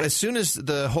 as soon as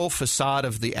the whole facade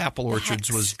of the apple orchards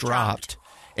hex was dropped.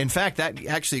 In fact, that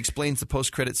actually explains the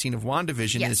post-credit scene of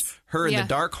WandaVision Yes. is her in Yeah.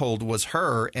 the Darkhold was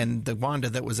her, and the Wanda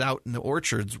that was out in the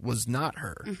orchards was not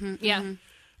her. Yeah.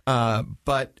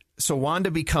 But so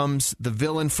Wanda becomes the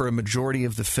villain for a majority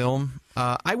of the film.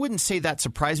 I wouldn't say that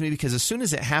surprised me because as soon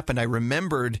as it happened, I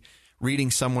remembered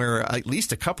reading somewhere at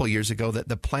least a couple years ago that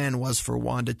the plan was for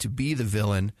Wanda to be the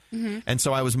villain. And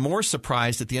so I was more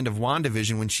surprised at the end of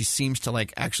WandaVision when she seems to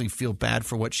like actually feel bad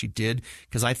for what she did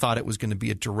because I thought it was going to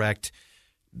be a direct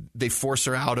they force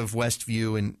her out of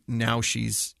Westview and now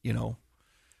she's,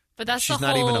 But that's she's the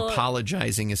not whole... even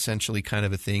apologizing essentially kind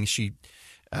of a thing. She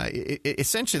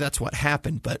essentially that's what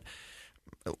happened, but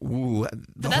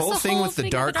the whole thing with the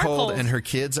Darkhold and her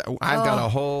kids, I've got a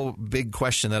whole big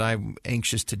question that I'm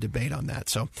anxious to debate on that.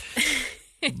 So,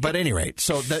 but at any rate,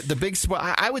 so the big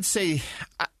I would say,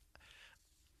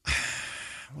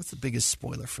 what's the biggest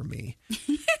spoiler for me?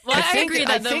 Well, I agree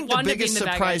that I think the Wanda biggest being the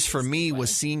bad surprise guy for is me spoiler.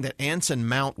 was seeing that Anson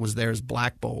Mount was there as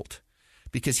Black Bolt.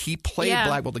 Because he played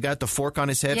Black Bolt, the guy with the fork on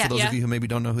his head, for those of you who maybe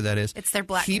don't know who that is. It's their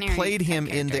Black He Canary played him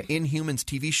in the character. Inhumans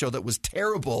TV show that was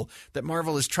terrible, that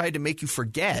Marvel has tried to make you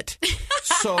forget.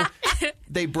 So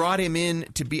they brought him in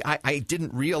to be... I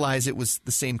didn't realize it was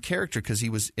the same character because he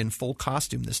was in full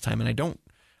costume this time. And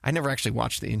I never actually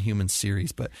watched the Inhumans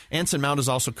series, but Anson Mount is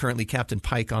also currently Captain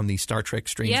Pike on the Star Trek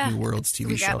Strange New Worlds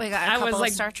TV show. We got a couple of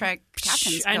Star Trek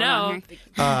captains I going on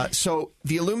know. here. So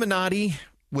the Illuminati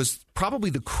was probably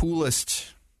the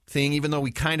coolest thing, even though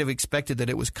we kind of expected that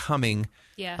it was coming.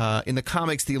 Yeah. In the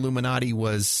comics, the Illuminati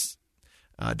was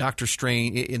Doctor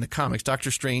Strange. In the comics,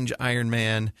 Doctor Strange, Iron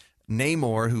Man,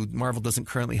 Namor, who Marvel doesn't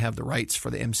currently have the rights for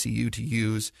the MCU to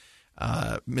use,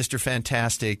 Mr.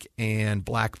 Fantastic, and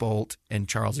Black Bolt, and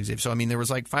Charles Xavier. So, I mean, there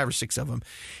was like 5 or 6 of them.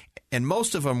 And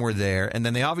most of them were there. And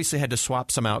then they obviously had to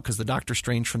swap some out because the Doctor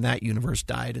Strange from that universe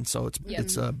died. And so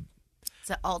it's an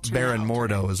alternate. Baron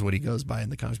Mordo is what he goes by in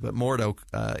the comics. But Mordo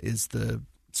is the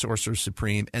Sorcerer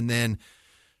Supreme. And then,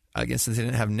 I guess since they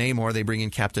didn't have Namor, they bring in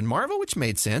Captain Marvel, which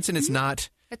made sense. And it's not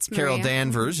Carol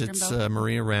Danvers. It's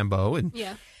Maria Rambeau. And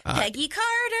Peggy Carter.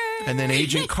 And then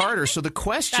Agent Carter. So the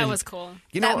question... That was cool.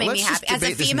 You know, that made let's me just happy. debate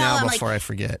As a this female, now I'm before like, I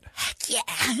forget. Yeah.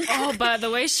 Oh, but the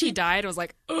way she died was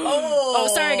like,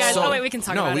 oh, sorry, guys. So- wait, we can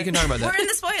talk about it. No, we can talk about that. We're in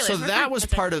the spoilers. So We're that fine. was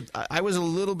part of... I was a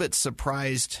little bit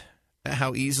surprised at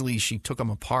how easily she took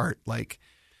them apart. Like...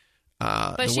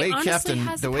 But the she way honestly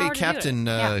has the the way power to do it.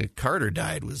 Captain Carter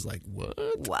died was like, what?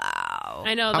 Wow.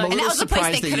 I know. I'm a And little that was the place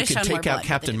surprised they that you could've could shown take more out blood,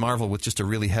 Captain but- Marvel with just a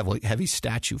really heavy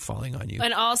statue falling on you.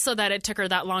 And also that it took her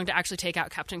that long to actually take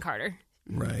out Captain Carter.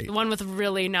 Right. The one with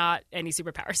really not any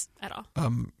superpowers at all.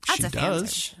 She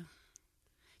does.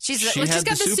 She's She Well, had she's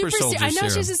got the super soldier I know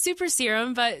serum. she's a super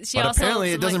serum, but she But also...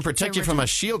 apparently it doesn't like, protect you from a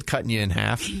shield cutting you in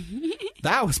half.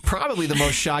 That was probably the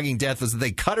most shocking death, was that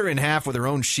they cut her in half with her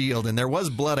own shield, and there was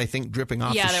blood, I think, dripping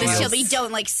off Yeah, the there shield. was. shield. You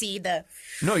don't like see the.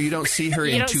 No, you don't see her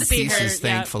You in don't 2 see her, pieces, yeah.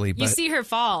 thankfully. You But see her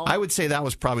fall. I would say that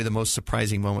was probably the most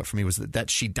surprising moment for me, was that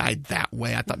she died that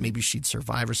way. I thought maybe she'd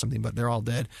survive or something, but they're all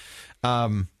dead.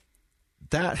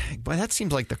 That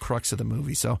seems like the crux of the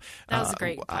movie. So That was a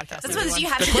great podcast. That's what you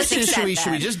have the to question is, just accept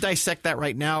should we that. just dissect that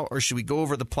right now, or should we go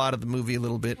over the plot of the movie a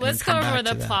little bit? Let's and go then come over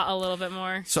back the to plot a little bit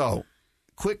more. So,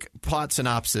 quick plot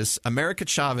synopsis: America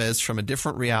Chavez from a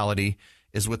different reality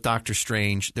is with Doctor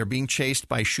Strange. They're being chased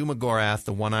by Shuma Gorath,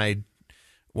 the one-eyed,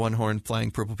 one-horned,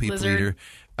 flying purple people Lizard.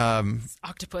 eater.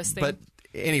 Octopus thing. But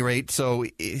at any rate, so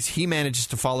he manages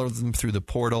to follow them through the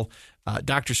portal.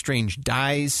 Doctor Strange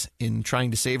dies in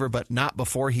trying to save her, but not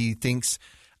before he thinks,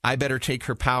 I better take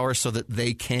her power so that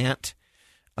they can't,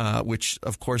 which,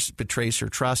 of course, betrays her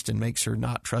trust and makes her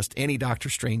not trust any Doctor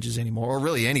Stranges anymore, or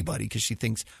really anybody, because she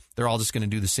thinks they're all just going to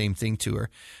do the same thing to her.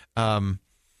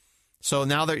 So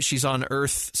now that she's on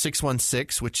Earth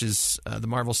 616, which is the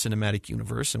Marvel Cinematic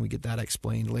Universe, and we get that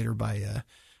explained later by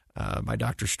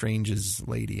Doctor Strange's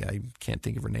lady. I can't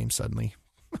think of her name suddenly.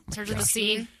 Surge of the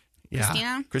Sea.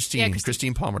 Yeah, Christina?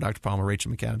 Christine Palmer, Dr. Palmer,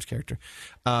 Rachel McAdams' character,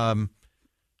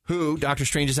 who Doctor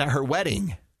Strange is at her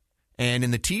wedding, and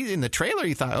in the trailer,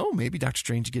 you thought, oh, maybe Doctor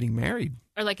Strange is getting married,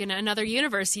 Or like in another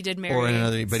universe, he did marry. or in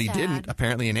another, but he Sad. didn't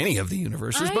apparently in any of the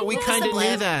universes. I But we know. kind of It's a knew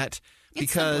blip. that It's a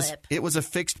because blip. it was a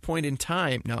fixed point in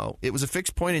time. No, it was a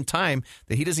fixed point in time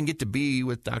that he doesn't get to be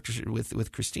with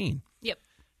with Christine. Yep.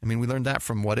 I mean, we learned that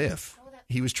from What If.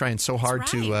 He was trying so hard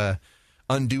to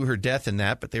undo her death in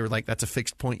that, but they were like, that's a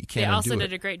fixed point. You They can't also undo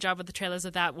did it. a great job with the trailers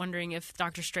of that, wondering if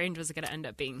Doctor Strange was going to end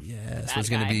up being Yes, that it was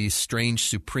going to guy. be Strange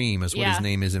Supreme is what Yeah. his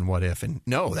name is in What If. And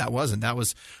no, that wasn't. That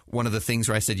was one of the things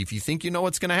where I said, if you think you know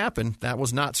what's going to happen, that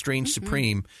was not Strange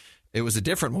Supreme. It was a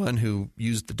different one who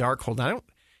used the Darkhold.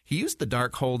 He used the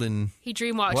Darkhold in... He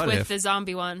dreamwatched What with If? the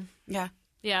zombie one. Yeah.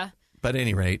 Yeah. But at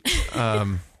any rate...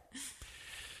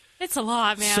 It's a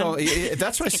lot, man. So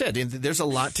that's what I said. There's a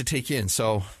lot to take in.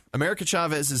 So America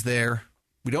Chavez is there.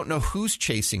 We don't know who's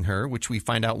chasing her, which we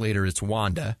find out later it's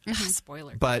Wanda.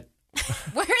 Spoiler. But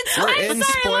We're we're in sorry, I love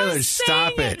spoilers.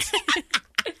 Stop saying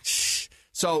it.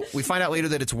 So we find out later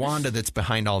that it's Wanda that's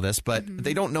behind all this, but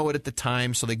they don't know it at the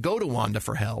time. So they go to Wanda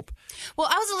for help. Well,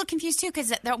 I was a little confused too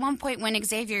because at one point when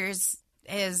Xavier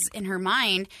is in her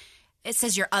mind, it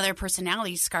says your other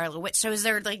personality, Scarlet Witch. So is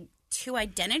there like two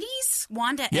identities,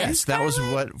 Wanda and Yes, that was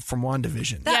Scarlet? what from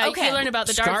WandaVision. Yeah, okay. you learn about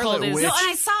the Scarlet Darkhold is... Witch. No, and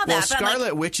I saw that, Well, but I'm like-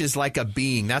 Scarlet Witch is like a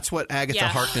being. That's what Agatha Yeah.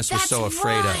 Harkness was That's so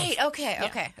afraid right. of.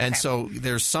 Okay. And so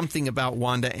there's something about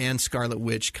Wanda and Scarlet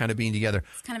Witch kind of being together.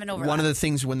 It's kind of an overlap. One of the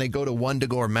things when they go to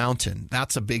Wundagore Mountain,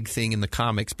 that's a big thing in the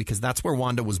comics because that's where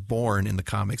Wanda was born in the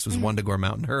comics, was Wundagore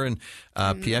Mountain. Her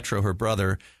and Pietro, her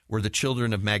brother, were the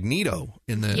children of Magneto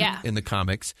in the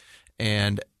comics.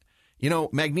 And you know,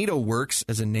 Magneto works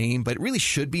as a name, but it really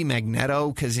should be Magneto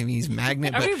because he's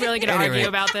magnet. Are we really going to argue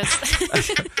about this?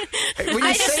 When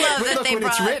I just love that they when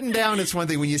it's brought- written down, it's one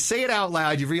thing. When you say it out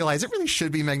loud, you realize it really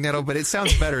should be Magneto, but it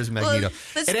sounds better as Magneto. Well,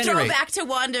 let's At any throw rate, back to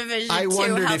WandaVision I too,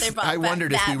 wondered how if they brought I back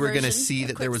wondered if that we were going to version see of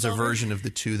that there was a Quicksilver. version of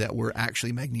the two that were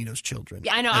actually Magneto's children.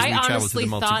 Yeah, I know. as we I travel through honestly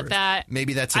the thought multiverse. that...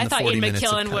 Maybe that's in I the thought 40 Ian minutes of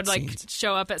McKellen would like cutscenes.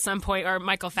 show up at some point, or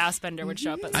Michael Fassbender would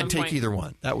show up at some I'd take point. either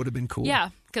one. That would have been cool. Yeah,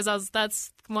 because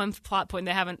that's one plot point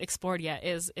they haven't explored yet.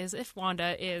 Is if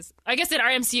Wanda is? I guess in our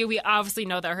MCU, we obviously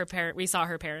know that we saw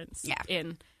her parents.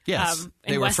 In yes, in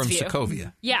they were Westview. from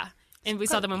Sokovia. Yeah, and we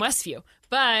saw them in Westview,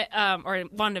 but or in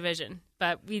WandaVision,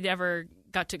 but we never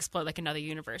got to explore like another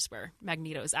universe where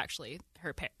Magneto is actually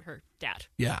her dad.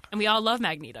 Yeah, and we all love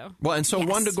Magneto. Well, and so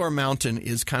Wundagore Mountain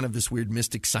is kind of this weird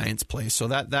mystic science place. So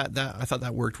that I thought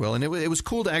that worked well, and it was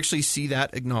cool to actually see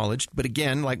that acknowledged. But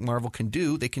again, like Marvel can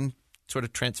do, they can sort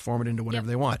of transform it into whatever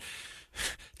they want.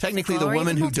 Technically, the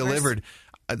woman who delivered.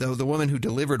 The woman who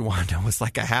delivered Wanda was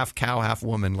like a half cow, half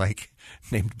woman, like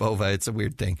named Bova. It's a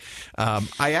weird thing.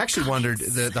 I actually wondered,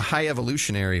 the High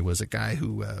Evolutionary was a guy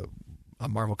who, a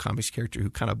Marvel Comics character who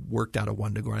kind of worked out of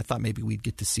Wundagore. I thought maybe we'd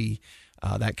get to see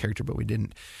that character, but we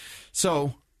didn't.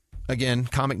 So, again,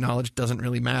 comic knowledge doesn't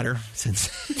really matter since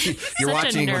you're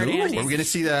watching. Are we going to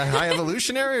see the High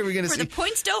Evolutionary? Or are we going to see the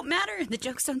points don't matter, the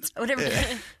jokes don't, whatever.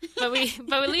 but at least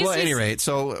well, at any rate,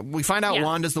 so we find out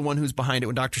Wanda's the one who's behind it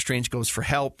when Doctor Strange goes for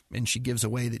help, and she gives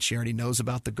away that she already knows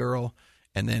about the girl,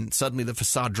 and then suddenly the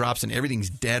facade drops and everything's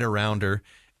dead around her,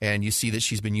 and you see that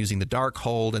she's been using the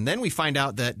Darkhold, and then we find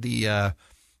out that the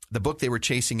book they were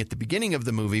chasing at the beginning of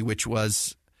the movie, which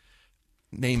was.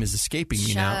 Name is escaping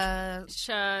me now.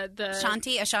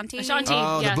 Ashanti.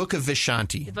 Oh, the Book of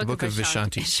Vishanti. The Book of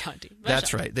Vishanti.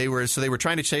 That's right. They were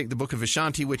trying to take the Book of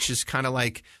Vishanti, which is kind of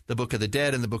like the Book of the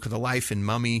Dead and the Book of the Life in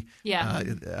Mummy. Yeah,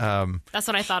 that's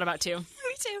what I thought about too. Me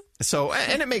too. So,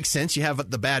 and it makes sense. You have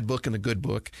the bad book and the good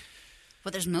book.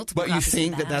 But there's multiple. But you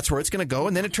think that that's where it's going to go,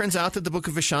 and then it turns out that the Book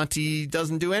of Vishanti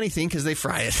doesn't do anything because they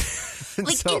fry it.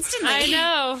 Instantly. I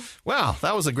know. Well,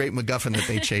 that was a great MacGuffin that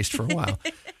they chased for a while.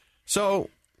 So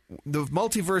the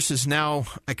multiverse is now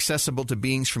accessible to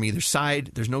beings from either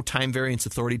side. There's no time variance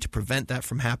authority to prevent that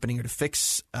from happening or to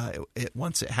fix it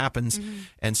once it happens. Mm-hmm.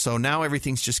 And so now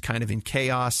everything's just kind of in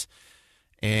chaos.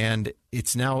 And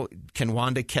it's now, can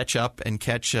Wanda catch up and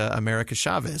catch America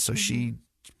Chavez? So she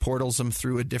portals them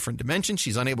through a different dimension.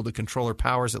 She's unable to control her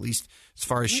powers, at least as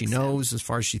far as she knows, as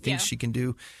far as she thinks she can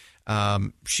do.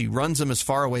 She runs them as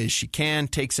far away as she can,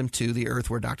 takes them to the Earth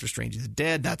where Doctor Strange is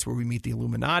dead. That's where we meet the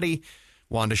Illuminati.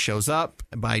 Wanda shows up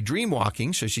by dream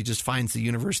walking, so she just finds the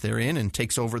universe they're in and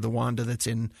takes over the Wanda that's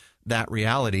in that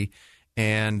reality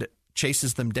and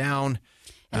chases them down.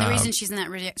 And the reason she's in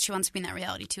that she wants to be in that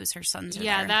reality too is her sons are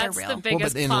there. That's real. the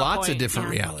biggest but in plot lots point. of different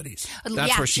realities.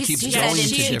 That's where she keeps going to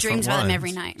she different dreams ones. about them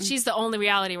every night. She's the only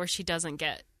reality where she doesn't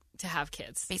get to have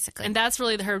kids, basically. And that's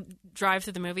really her drive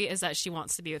through the movie, is that she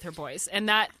wants to be with her boys. And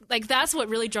that's what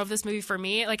really drove this movie for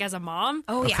me, like as a mom.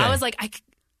 Oh yeah. I was like,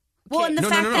 well, and the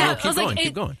fact that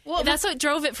keep going. Well, that's what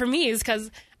drove it for me, is because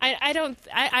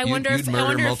I wonder if you'd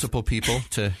murder multiple people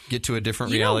to get to a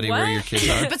different reality where your kids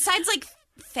are. Besides, like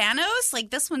Thanos, like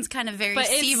this one's kind of very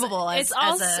conceivable as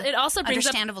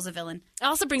understandable as a villain. It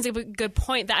also brings up a good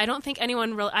point that I don't think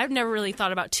anyone really, I've never really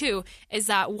thought about too, is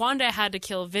that Wanda had to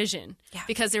kill Vision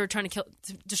because they were trying to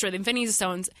destroy the Infinity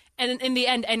Stones, and in the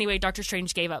end, anyway, Doctor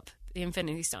Strange gave up the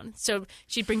Infinity Stone. So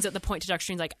she brings up the point to Doctor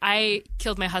Strange, like, I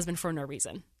killed my husband for no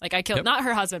reason. Like, I killed not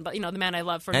her husband, but the man I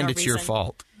love for no reason. And it's your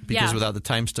fault, because without the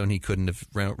time stone, he couldn't have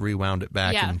rewound it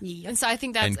back. And so I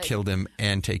think that's killed him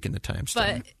and taken the time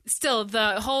stone. But still,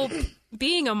 the whole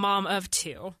being a mom of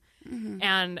two,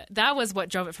 and that was what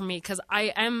drove it for me, because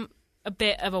I am a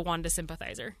bit of a Wanda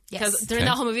sympathizer. Because during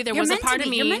that whole movie, there was a part of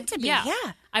me. You're meant to be.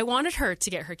 I wanted her to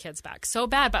get her kids back so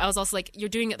bad, but I was also like, you're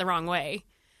doing it the wrong way.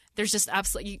 There's just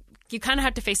absolutely, you kind of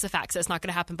have to face the facts that it's not going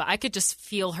to happen. But I could just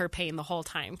feel her pain the whole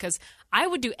time, because I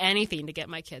would do anything to get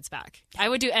my kids back. I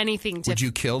would do anything to. Would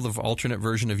you kill the alternate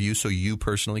version of you so you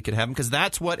personally could have them? Because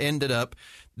that's what ended up.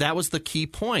 That was the key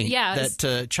point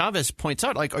that Chavez points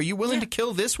out. Like, are you willing to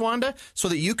kill this Wanda so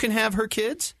that you can have her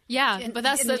kids? Yeah, but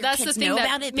that's the thing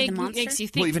that makes you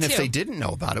think. Well, even if they didn't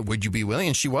know about it, would you be willing?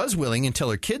 And she was willing until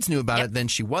her kids knew about it. Then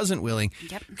she wasn't willing.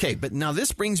 Yep. Okay, but now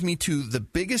this brings me to the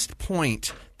biggest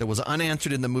point that was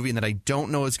unanswered in the movie and that I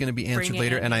don't know is going to be answered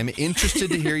later. And I'm interested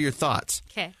to hear your thoughts.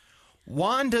 Okay.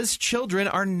 Wanda's children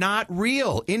are not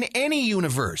real in any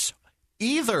universe.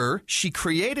 Either she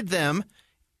created them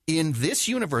in this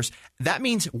universe. That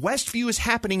means Westview is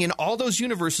happening in all those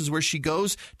universes where she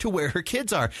goes to where her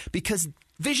kids are, because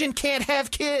Vision can't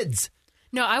have kids.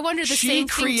 No, I wonder the same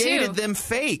thing too. She created them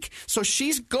fake. So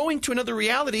she's going to another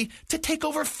reality to take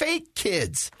over fake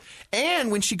kids.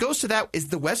 And when she goes to that, is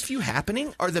the Westview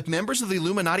happening? Are the members of the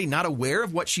Illuminati not aware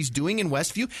of what she's doing in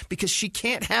Westview? Because she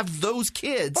can't have those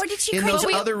kids in those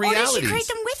other realities. Or did she create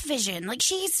them with Vision? Like,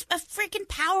 she's a freaking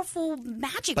powerful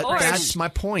magic force. But that's my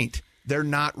point. They're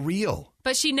not real.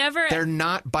 But she never. They're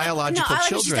not biological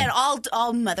children. She said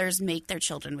all mothers make their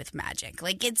children with magic.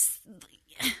 Like, it's.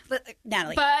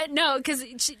 Natalie. But no, because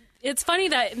it's funny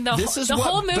that the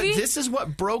whole movie. But this is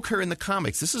what broke her in the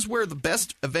comics. This is where the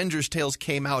best Avengers tales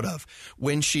came out of.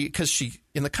 Because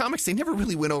in the comics, they never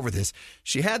really went over this.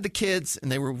 She had the kids,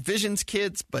 and they were Vision's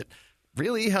kids, but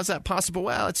really, how's that possible?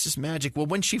 Well, it's just magic. Well,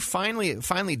 when it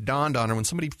finally dawned on her, when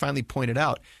somebody finally pointed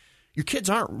out, your kids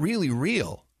aren't really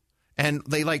real. And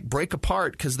they like break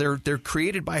apart because they're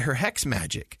created by her hex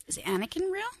magic. Is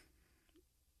Anakin real?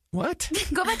 What?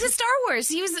 Go back to Star Wars.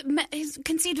 He's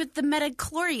conceived with the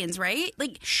Metachlorians, right?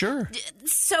 Like, sure.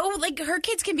 So, like, her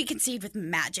kids can be conceived with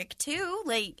magic too.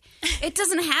 Like, it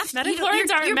doesn't have to.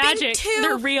 Metachlorians aren't magic.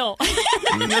 They're real.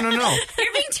 No.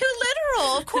 You're being too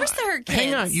literal. Of course, they're her kids.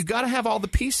 Hang on. You got to have all the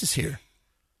pieces here.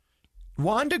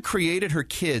 Wanda created her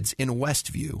kids in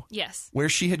Westview. Yes. Where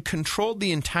she had controlled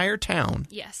the entire town.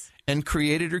 Yes. And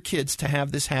created her kids to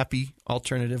have this happy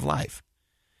alternative life.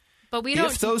 But we don't.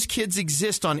 If those kids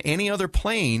exist on any other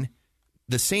plane,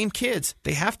 the same kids,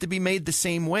 they have to be made the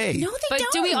same way. No, they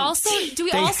don't. Do we also They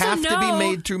have to be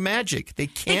made through magic. They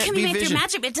can't be made Vision. through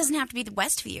magic, but it doesn't have to be the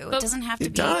Westview. It doesn't have to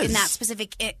be does. in that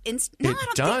specific instance. No, I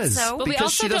don't does, think so. But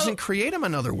because she doesn't create them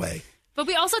another way. But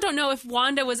we also don't know if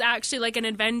Wanda was actually like an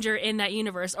Avenger in that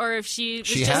universe, or if she was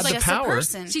She just has like the power. a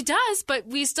person. She does, but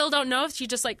we still don't know if she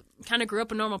just like kind of grew up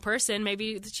a normal person.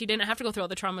 Maybe she didn't have to go through all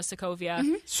the trauma of Sokovia.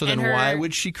 Mm-hmm. So then why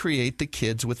would she create the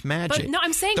kids with magic? But no,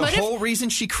 I'm saying the what whole reason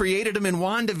she created them in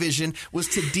WandaVision was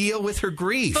to deal with her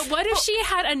grief. But what if she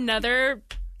had another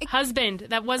husband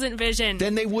that wasn't Vision?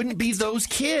 Then they wouldn't be those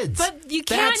kids. But you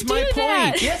can't That's my do that.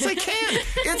 point. Yes, I can.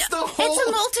 It's the whole.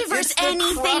 It's a multiverse. It's the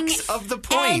Anything crux of the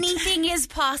point. Anything is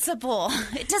possible.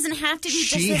 It doesn't have to be.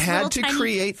 She just this had little to tiny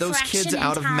create those fraction kids in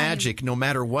out of time. magic, no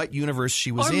matter what universe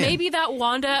she was Or in. maybe that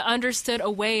Wanda understood a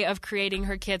way of creating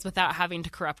her kids without having to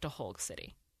corrupt a whole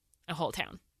city, a whole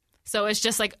town. So it's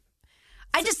just like.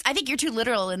 I think you're too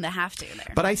literal in the have to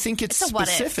there. But I think it's a what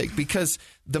if. specific because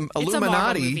the a Marvel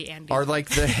Illuminati movie, Andy. are like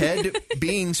the head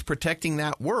beings protecting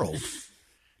that world.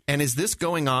 And is this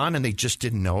going on and they just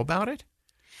didn't know about it?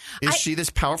 Is she this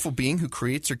powerful being who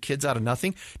creates her kids out of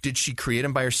nothing? Did she create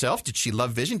them by herself? Did she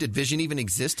love Vision? Did Vision even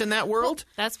exist in that world?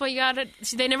 That's what you got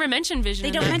to. They never mention Vision.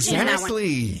 They don't mention that one.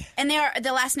 Exactly. And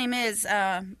the last name is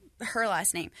her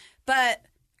last name. But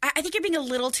I think you're being a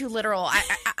little too literal.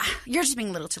 You're just being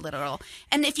a little too literal.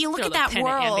 And if you look at that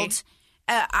world,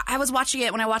 I was watching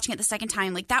it when I was watching it the second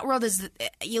time. Like that world is,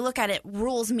 you look at it,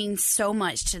 rules mean so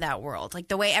much to that world. Like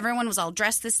the way everyone was all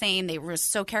dressed the same. They were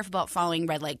so careful about following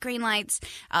red light, green lights.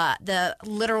 The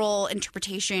literal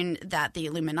interpretation that the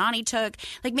Illuminati took.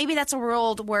 Like maybe that's a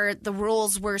world where the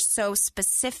rules were so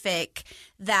specific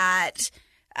that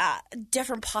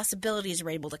different possibilities were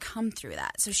able to come through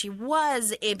that. So she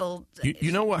was able.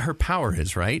 You know what her power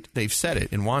is, right? They've said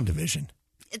it in WandaVision.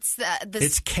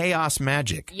 It's chaos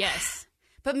magic. Yes.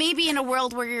 But maybe in a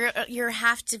world where you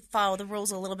have to follow the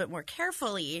rules a little bit more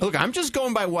carefully. Look, I'm just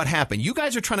going by what happened. You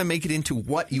guys are trying to make it into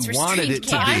what you It's wanted it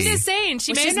to restrained be. I'm just saying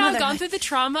she Which may is not have gone motherhood. through the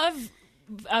trauma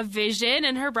of Vision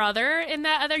and her brother in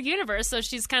that other universe. So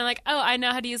she's kind of like, oh, I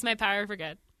know how to use my power for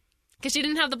good. Because she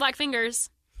didn't have the black fingers.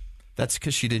 That's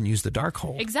because she didn't use the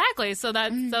Darkhold. Exactly. So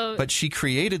that's so. But she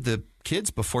created the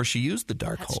kids before she used the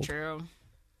Darkhold. That's true.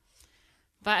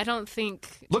 But I don't think.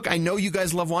 Look, I know you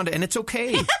guys love Wanda, and it's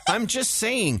okay. I'm just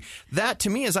saying that to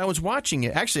me as I was watching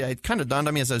it. Actually, it kind of dawned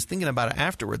on me as I was thinking about it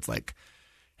afterwards. Like,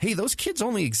 hey, those kids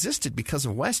only existed because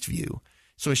of Westview.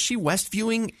 So is she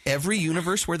Westviewing every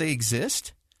universe where they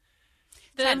exist?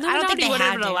 The I don't think Illuminati they would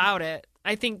had have to. allowed it.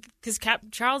 I think because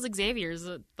Charles Xavier's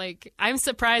like, I'm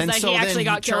surprised And that so he actually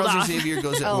then got killed Charles off. Xavier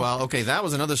goes, well, okay, that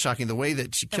was another shocking. The way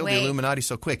that she killed the way- Illuminati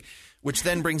so quick, which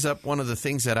then brings up one of the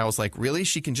things that I was like, really?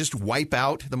 She can just wipe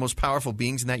out the most powerful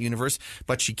beings in that universe,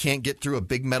 but she can't get through a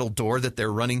big metal door that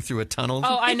they're running through a tunnel?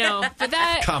 Oh, I know. But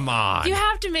that. Come on. You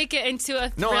have to make it into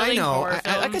a No, thrilling I know. horror Like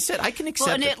I film. said, I can accept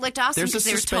Well, and it. it looked awesome There's a because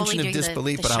they were suspension totally of doing the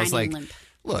disbelief, but I was shining like, limp.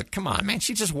 look, come on, man.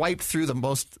 She just wiped through the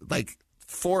most, like,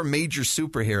 4 major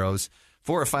superheroes,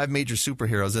 4 or 5 major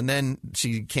superheroes, and then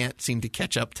she can't seem to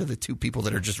catch up to the 2 people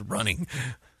that are just running.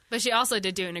 But she also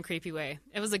did do it in a creepy way.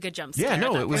 It was a good jump scare. Yeah,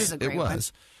 no, that it was. a It great one.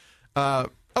 was.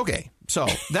 Okay, so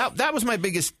that was my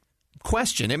biggest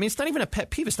question. I mean, it's not even a pet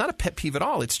peeve. It's not a pet peeve at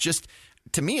all. It's just,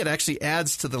 to me, it actually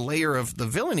adds to the layer of the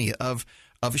villainy of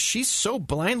she's so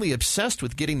blindly obsessed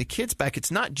with getting the kids back.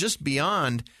 It's not just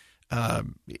beyond.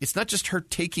 It's not just her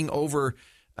taking over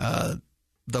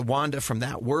the Wanda from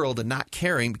that world and not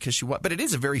caring because she but it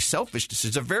is a very selfish decision.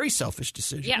 It's a very selfish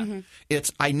decision. Yeah. Mm-hmm.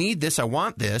 It's, I need this, I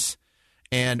want this,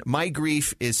 and my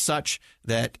grief is such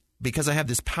that because I have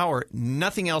this power,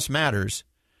 nothing else matters,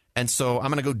 and so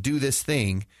I'm going to go do this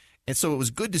thing. And so it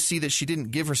was good to see that she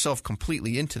didn't give herself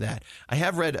completely into that. I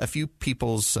have read a few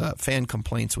people's fan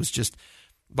complaints was just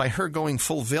by her going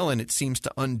full villain, it seems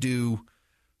to undo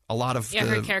a lot of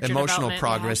the emotional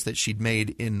progress that she'd made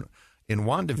in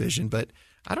WandaVision. But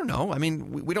I don't know. I mean,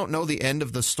 we don't know the end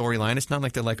of the storyline. It's not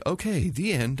like they're like, okay,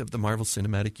 the end of the Marvel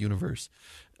Cinematic Universe.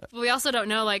 We also don't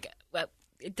know,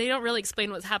 they don't really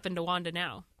explain what's happened to Wanda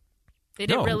now. They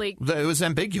didn't really. It was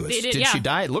ambiguous. Did she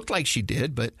die? It looked like she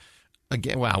did, but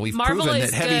again, wow, we've Marvel proven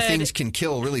that heavy things can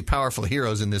kill really powerful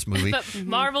heroes in this movie. But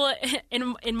Marvel,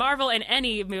 in Marvel, in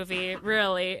any movie,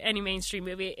 really, any mainstream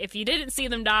movie, if you didn't see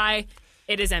them die,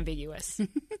 it is ambiguous.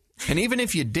 And even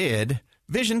if you did,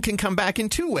 Vision can come back in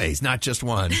two ways, not just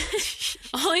one.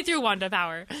 Only through Wanda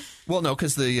power. Well, no,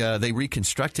 because they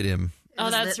reconstructed him. Oh,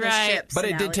 that's right. But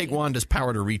it did take Wanda's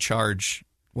power to recharge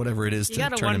whatever it is to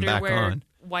turn him back on.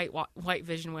 White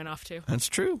Vision went off to. That's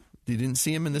true. You didn't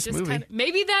see him in this movie.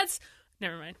 Maybe that's.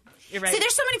 Never mind. You're right. See,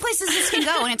 there's so many places this can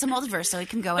go, and it's a multiverse, so it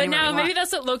can go anywhere. But now, maybe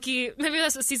that's what Loki. Maybe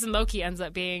that's what season Loki ends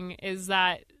up being. Is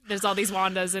that there's all these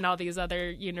Wandas and all these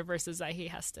other universes that he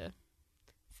has to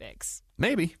fix.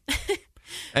 Maybe.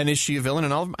 And is she a villain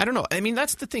in all of them? I don't know. I mean,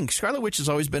 that's the thing. Scarlet Witch has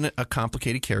always been a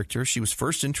complicated character. She was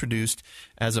first introduced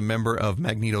as a member of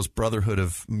Magneto's Brotherhood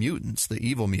of Mutants. The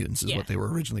Evil Mutants is what they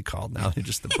were originally called. Now they're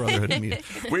just the Brotherhood of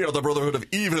Mutants. We are the Brotherhood of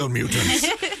Evil Mutants.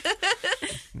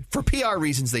 For PR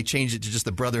reasons, they changed it to just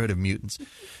the Brotherhood of Mutants.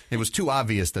 It was too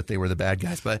obvious that they were the bad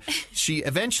guys. But she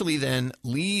eventually then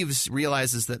leaves,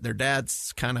 realizes that their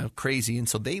dad's kind of crazy, and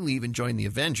so they leave and join the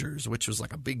Avengers, which was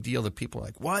like a big deal that people were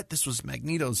like, what? This was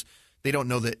Magneto's. They don't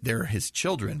know that they're his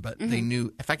children, but they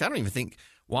knew. In fact, I don't even think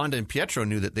Wanda and Pietro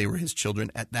knew that they were his children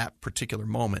at that particular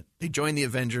moment. They join the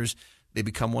Avengers. They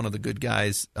become one of the good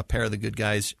guys, a pair of the good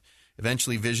guys.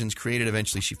 Eventually, Vision's created.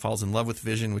 Eventually, she falls in love with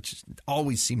Vision, which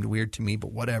always seemed weird to me,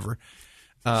 but whatever.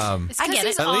 I get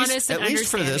it. At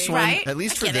least for this one, right? At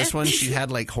least for this one, she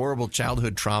had like horrible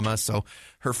childhood trauma. So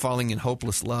her falling in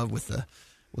hopeless love with the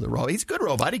robot. He's a good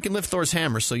robot. He can lift Thor's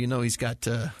hammer, so you know he's got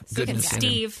goodness in him.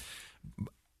 Steve.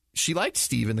 She liked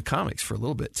Steve in the comics for a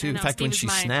little bit too. In fact, when she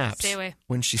snaps,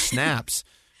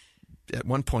 at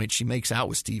one point she makes out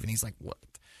with Steve, and he's like, "What?"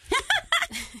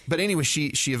 But anyway,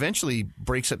 she eventually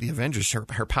breaks up the Avengers.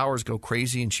 Her powers go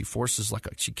crazy, and she forces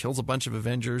she kills a bunch of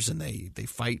Avengers, and they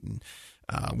fight. And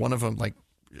one of them, like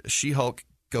She-Hulk,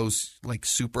 goes like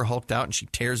super hulked out, and she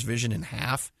tears Vision in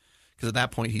half because at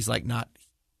that point he's like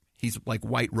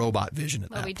white robot Vision at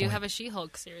that point. Well, we do have a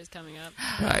She-Hulk series coming up.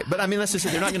 Right. But I mean, let's just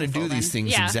say they're not going to do these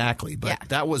things exactly. But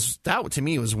that to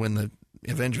me was when the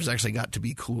Avengers actually got to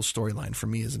be a cool storyline for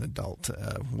me as an adult,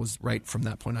 was right from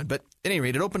that point on. But at any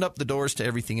rate, it opened up the doors to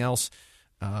everything else.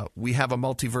 We have a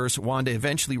multiverse. Wanda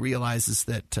eventually realizes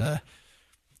that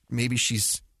maybe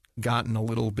she's gotten a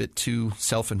little bit too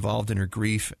self-involved in her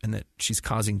grief and that she's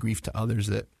causing grief to others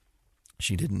that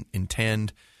she didn't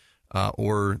intend.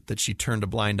 Or that she turned a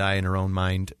blind eye in her own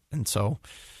mind. And so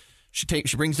she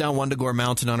brings down Wundagore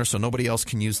Mountain on her so nobody else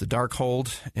can use the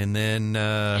Darkhold. And then...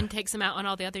 and takes him out on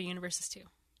all the other universes, too.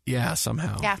 Yeah,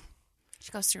 somehow. Yeah.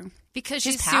 She goes through. Because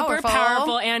she's super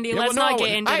powerful, Andy. Let's not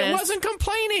get into this. I wasn't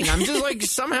complaining. I'm just like,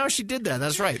 somehow she did that.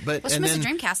 That's right. But she must have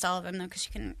Dreamcast all of them, though, because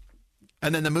she couldn't...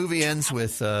 And then the movie ends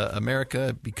with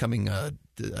America becoming a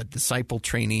disciple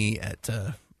trainee at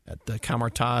the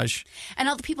Kamar-Taj. And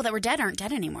all the people that were dead aren't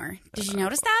dead anymore. Did you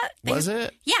notice that? Was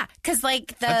it? Yeah, because I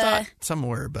thought some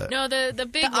were, but... No, the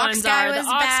big ones are. The Ox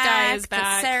guy is the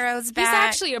back. Sarah's back. He's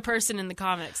actually a person in the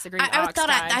comics, the Green Ox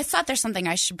guy. I thought there's something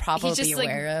I should probably be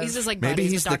aware of. He's just like maybe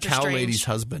he's the cow Strange. lady's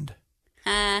husband.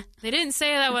 They didn't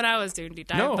say that when I was doing deep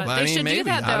dive, no, but I they should maybe. do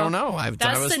that, though. I don't know. That's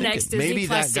I was the thinking, next Disney maybe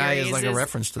Plus that guy series is like a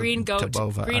reference to Green Goat, to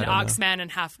Bova. Green Ox Man,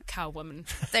 and half cow woman.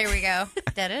 There we go.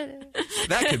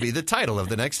 That could be the title of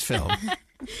the next film.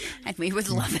 And we would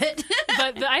love it.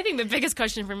 But I think the biggest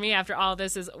question for me after all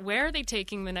this is, where are they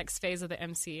taking the next phase of the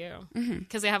MCU?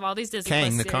 Because they have all these Disney Plus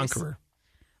Kang the series. Conqueror.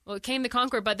 Well, Kang the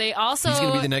Conqueror, but they also... He's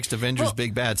going to be the next Avengers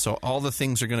big bad, so all the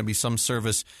things are going to be some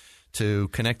service to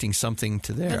connecting something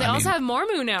to there. But they also have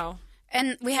Mormu now.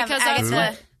 And we have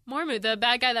Agatha. Mormu, the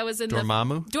bad guy that was in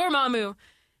Dormammu? Dormammu,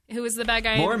 who was the bad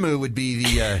guy. Mormu would be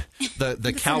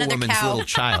the cow woman's little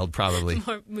child, probably.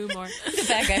 More. The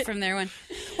bad guy from their one.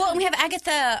 Well, and we have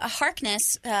Agatha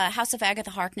Harkness, House of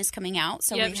Agatha Harkness coming out,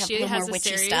 so we have a little more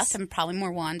witchy stuff and probably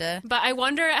more Wanda. But I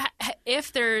wonder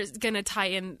if they're going to tie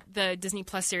in the Disney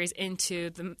Plus series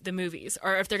into the movies,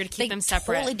 or if they're going to keep them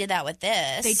separate. They totally did that with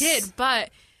this. They did,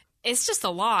 but it's just a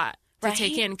lot to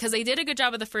take in, because they did a good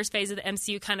job of the first phase of the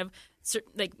MCU, kind of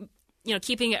like, you know,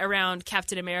 keeping it around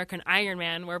Captain America and Iron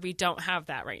Man, where we don't have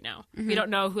that right now. We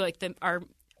don't know who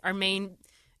our main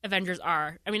Avengers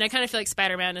are. I mean, I kind of feel like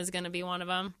Spider-Man is going to be one of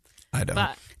them. I don't.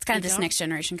 But It's kind of this next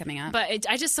generation coming up. But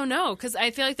I just don't know because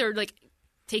I feel like they're like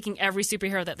taking every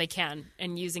superhero that they can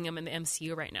and using them in the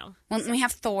MCU right now. Well, we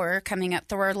have Thor coming up,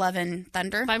 Thor Love and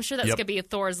Thunder. But I'm sure that's Yep. going to be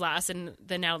Thor's last and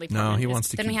the Natalie Portman. No, he wants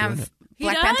to Then keep we doing have it.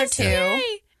 Black He Panther does? 2. Yay!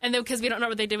 And then because we don't know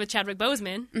what they did with Chadwick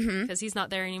Boseman because he's not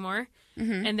there anymore.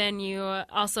 And then you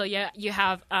also you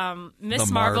have Miss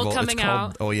The Marvel It's coming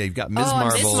called- out. Oh, yeah, you've got Ms. Oh, I'm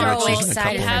Marvel. so which is in a excited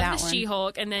couple You for of- have that the one.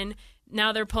 She-Hulk, and then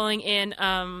now they're pulling in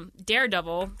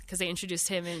Daredevil because they introduced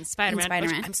him in Spider-Man.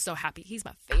 Spider-Man. Which I'm so happy. He's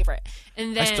my favorite.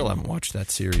 And then I still haven't watched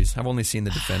that series. I've only seen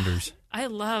the Defenders. I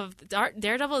love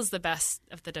Daredevil is the best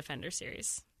of the Defender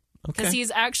series because Okay.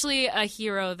 he's actually a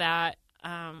hero that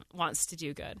wants to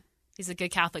do good. He's a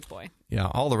good Catholic boy. Yeah,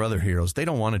 all the other heroes, they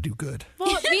don't want to do good.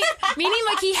 Well, meaning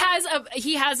like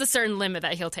he has a certain limit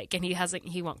that he'll take, and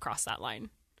he won't cross that line.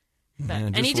 But,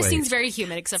 Man, and he just wait. seems very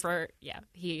human, except for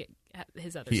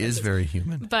his other. He is senses. very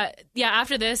human. But yeah,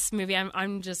 after this movie,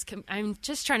 I'm just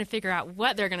trying to figure out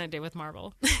what they're gonna do with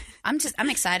Marvel. I'm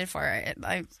excited for it.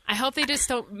 I hope they just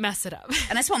don't mess it up.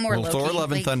 And I just want more Well, Loki. Thor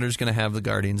Love and Like, Thunder is going to have the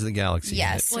Guardians of the Galaxy. in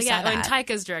Yes. it. Well, I yeah, saw and that.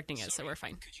 Taika's directing it, so we're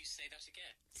fine. Could you say that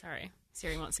again? Sorry,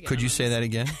 Siri wants to get. Could you say that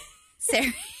again? Sarah.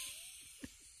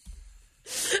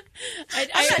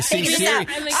 I See, taking this Siri, out.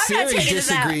 I'm not Siri taking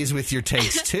this out. disagrees with your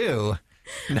takes too.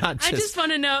 Not just. I just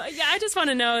want to know. Yeah, I just want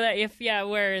to know that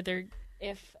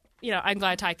if I'm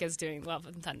glad Taika's doing Love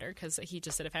and Thunder because he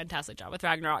just did a fantastic job with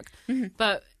Ragnarok.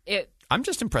 But I'm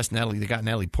just impressed they got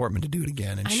Natalie Portman to do it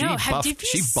again, and I know.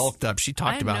 she bulked up. She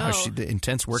talked I about how know. the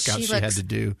intense workouts She she had looks to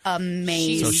do.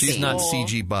 Amazing. So she's not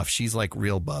CG buff. She's like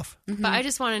real buff. But I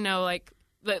just want to know, like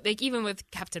even with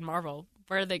Captain Marvel,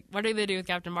 what do they do with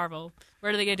Captain Marvel? What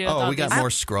are they going to do? Oh, with we got more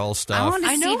Skrull stuff. I want to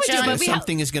I know we see do, John. but we have-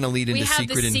 Something is going to lead we into have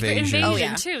Secret the Secret Invasion. Oh,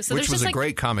 yeah. too. So which there's was just a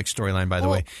great comic storyline, by the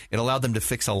way. It allowed them to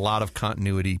fix a lot of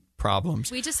continuity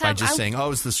problems We just by have- just saying,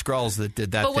 "Oh, it's the Skrulls that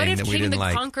did that But what thing if that we King didn't the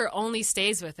like." Conqueror only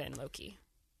stays within Loki?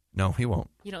 No, he won't.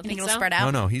 You don't You think think it'll so? spread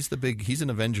out? No, he's an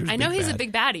Avengers. I know big he's bad. a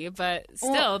big baddie, but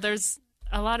still, Well, there's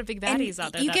a lot of big baddies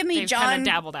out there. you that give me they've John- kind of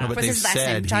dabbled No, out. but What's they've his last name?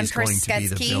 said John he's going to be the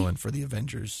Krasinski? villain for the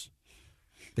Avengers.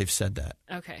 They've said that.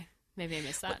 Okay, maybe I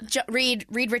missed that. Reed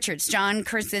Richards. John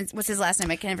Krasinski. What's his last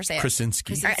name? I can never say it.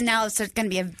 Krasinski. Now it's going to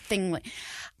be a thing.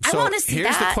 I So want to see here's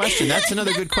that. the question. That's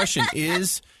another good question.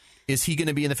 Is he going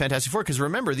to be in the Fantastic Four? Because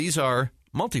remember, these are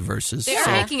multiverses. They are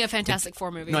so making a Fantastic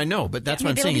Four movie. No, I know, but that's what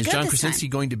I'm Maybe saying. it'll Is be good John this Krasinski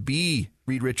time. going to be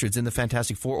Reed Richards in the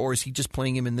Fantastic Four, or is he just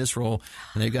playing him in this role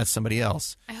and they've got somebody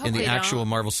else I hope in the they actual don't.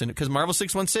 Marvel Cinematic? Because Marvel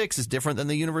 616 is different than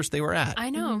the universe they were at. I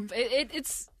know.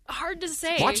 It's hard to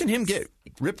say. Watching him get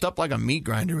ripped up like a meat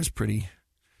grinder was pretty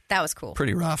That was cool.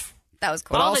 rough. That was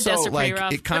cool. But All the also, deaths are pretty like,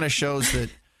 rough. it kind of shows that,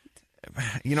 But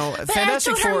Fantastic I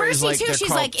showed her Four mercy is like too. they're She's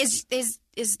called- like,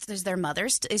 is their mother?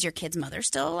 Is your kid's mother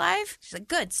still alive? She's like,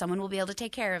 good. Someone will be able to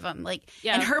take care of them. Like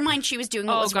Yeah. in her mind, she was doing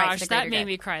what Oh was right gosh, for the that greater made good.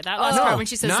 me cry. That last No, part when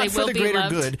she says not they for will the be greater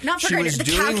loved. good. Not for she greater- was the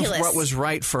doing calculus. what was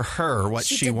right for her, what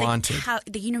she did wanted.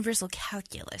 the universal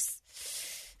calculus.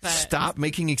 But Stop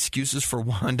making excuses for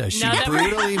Wanda. She Now that-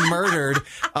 brutally murdered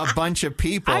a bunch of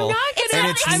people. I'm not gonna- and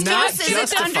it's I'm not just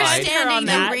justified. understanding on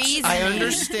the that. reason. I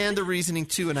understand the reasoning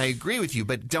too, and I agree with you,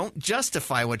 but don't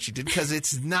justify what you did because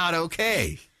it's not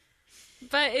okay.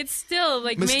 But it's still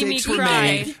like made me Mistakes were cry.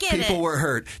 made. Get People it. were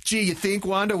hurt. Gee, you think,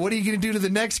 Wanda, what are you going to do to the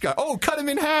next guy? Oh, cut him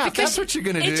in half. That's what you're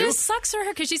going to do. It just sucks for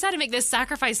her because she's had to make this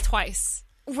sacrifice twice.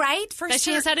 Right? First That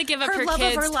she has had to give up her love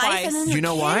kids of her life, twice. and then You her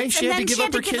know why kids, she and had to then give she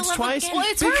up her to give kids the love twice? again. Well,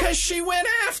 it's her- Because she went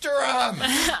after him.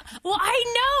 Well,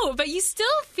 I know, but you still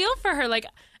feel for her. Like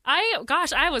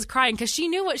I was crying because she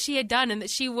knew what she had done and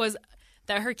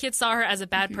that her kids saw her as a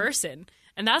bad person,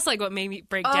 and that's like what made me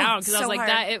break Oh, down because I was so like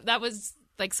hard. that was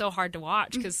like so hard to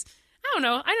watch because. I don't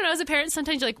know. As a parent,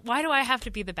 sometimes you're like, why do I have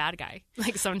to be the bad guy?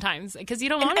 Like sometimes, because you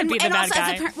don't want to be the and bad also guy.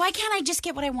 as a parent, why can't I just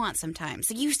get what I want sometimes?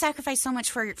 Like you sacrifice so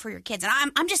much for your kids,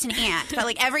 and I'm just an aunt, but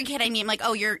like every kid I meet, I'm like,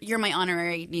 oh, you're my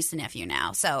honorary niece and nephew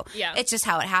now. So Yeah. it's just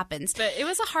how it happens. But it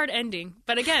was a hard ending.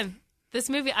 But again, this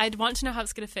movie, I'd want to know how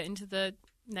it's going to fit into the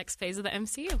next phase of the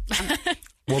MCU.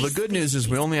 Well, the good news is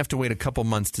we only have to wait a couple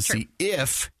months to see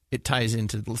if it ties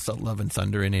into Love and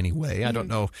Thunder in any way. I don't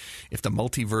know if the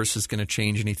multiverse is going to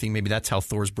change anything. Maybe that's how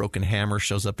Thor's broken hammer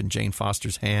shows up in Jane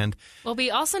Foster's hand. Well,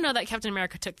 we also know that Captain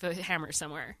America took the hammer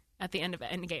somewhere at the end of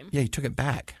Endgame. Yeah, he took it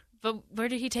back. But where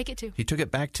did he take it to? He took it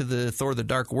back to the Thor the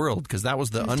Dark World because that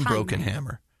was the unbroken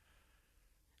hammer.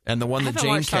 And the one I that haven't Jane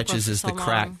watched that one catches for is so the long.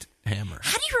 cracked hammer.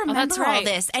 How do you remember that's right. all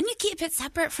this? And you keep it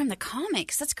separate from the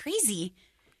comics. That's crazy.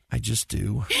 I just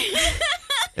do.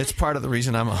 It's part of the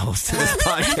reason I'm a host of this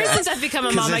podcast. Ever since I've become a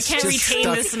 'Cause mom, I it's can't just retain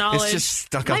stuck- this knowledge. It's just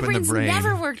stuck My up in the brain's brain.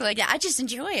 never worked like that. I just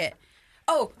enjoy it.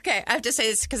 Oh, okay. I have to say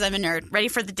this because I'm a nerd. Ready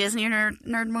for the Disney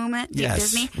nerd moment? Yes.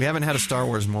 Disney? We haven't had a Star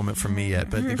Wars moment from me yet,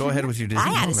 but go ahead with your Disney I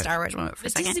had moment. a Star Wars moment for a The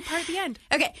second. Disney part at the end.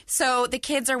 Okay, so the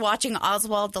kids are watching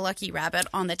Oswald the Lucky Rabbit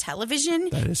on the television.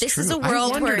 That is this true. is a I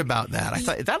world wondered where about that. I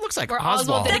thought that looks like Where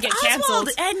Oswald didn't get Oswald, canceled.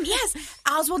 and yes,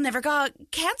 Oswald never got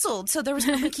canceled, so there was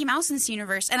no Mickey Mouse in this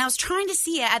universe. And I was trying to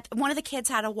see it. One of the kids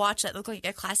had a watch that looked like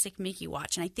a classic Mickey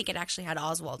watch, and I think it actually had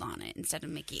Oswald on it instead of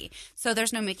Mickey. So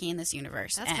there's no Mickey in this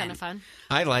universe. That's kind of fun.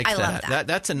 I like I love that. that.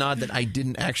 That's a nod that I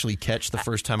didn't actually catch the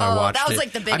first time I watched it. that was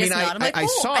like the biggest nod. I'm like, I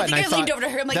saw I it think and I I leaned thought, over to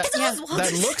her. I'm like, that, that's Oswald.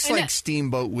 that looks like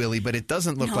Steamboat Willie, but it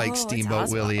doesn't look like it's Steamboat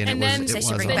Oswald. Willie, and And it then was they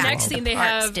should bring the back next the scene they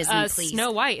parks, have Disney, please.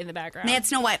 Snow White in the background. They had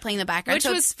Snow White playing in the background. Which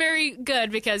so was very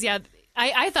good because,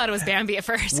 I thought it was Bambi at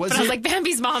first. Was but I was it? like,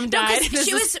 Bambi's mom No, died.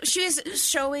 'cause she was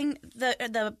showing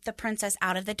the princess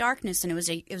out of the darkness, and it was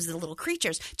the little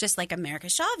creatures, just like America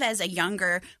Chavez, a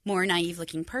younger, more naive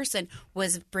looking person,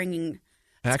 was bringing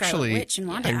Scarlet Actually, Witch and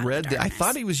Wanda I out of read the that. I darkness.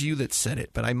 thought it was you that said it,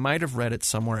 but I might have read it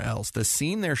somewhere else. The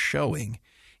scene they're showing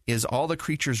is all the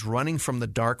creatures running from the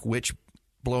dark witch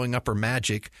blowing up her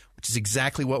magic, which is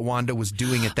exactly what Wanda was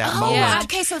doing at that moment. yeah.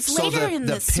 Okay, so it's later in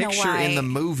the Snow picture in the White.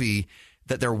 movie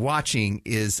that they're watching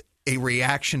is a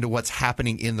reaction to what's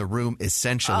happening in the room,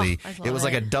 essentially. Oh, I love It was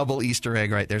like a it. double Easter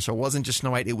egg right there. So it wasn't just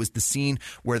Snow White. It was the scene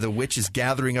where the witch is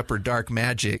gathering up her dark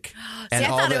magic and I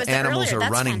all thought it the was animals earlier. are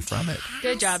That's running from it.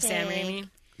 Good job, Sam Raimi.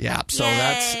 Yeah, so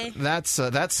Yay.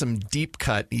 that's some deep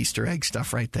cut Easter egg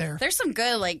stuff right there. There's some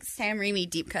good, like, Sam Raimi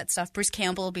deep cut stuff. Bruce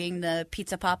Campbell being the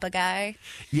Pizza Papa guy.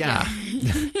 Yeah.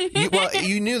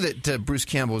 you knew that Bruce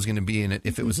Campbell was going to be in it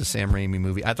if it was a Sam Raimi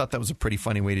movie. I thought that was a pretty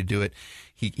funny way to do it.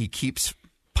 He keeps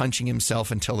punching himself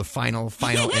until the final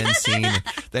end scene.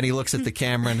 Then he looks at the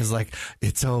camera and is like,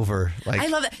 "It's over." Like, I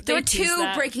love it. There were They tease two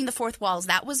that. breaking the fourth walls.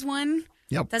 That was one.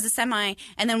 Yep. That's a semi.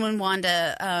 And then when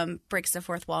Wanda breaks the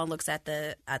fourth wall and looks at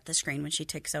the screen when she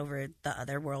takes over the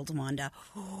other world, Wanda.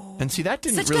 And see, that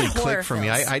didn't Such really good horror click for me.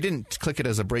 feels. I didn't click it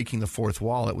as a breaking the fourth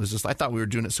wall. It was just I thought we were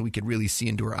doing it so we could really see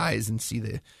into her eyes and see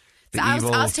the So I was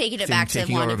evil taking it thing back to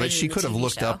taking over. But WandaVision, she the could have TV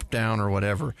looked show. up, down, or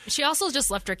whatever. She also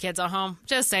just left her kids at home.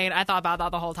 Just saying. I thought about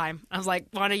that the whole time. I was like,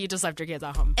 why don't you just left your kids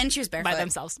at home? And she was barefoot. By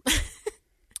themselves.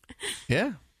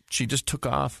 Yeah, she just took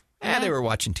off. And they were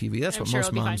watching TV. That's I'm what sure most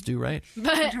it'll be moms fine. do, right?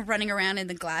 But running around in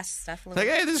the glass stuff. Like,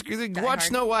 hey, watch hard.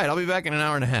 Snow White. I'll be back in an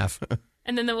hour and a half.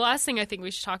 And then the last thing I think we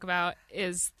should talk about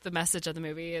is the message of the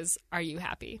movie is, are you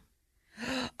happy?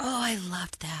 Oh, I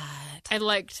loved that. I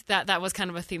liked that. That was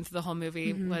kind of a theme through the whole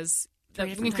movie was that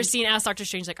different when times. Christine asked Doctor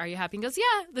Strange, like, are you happy? He goes,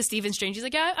 yeah. The Stephen Strange, he's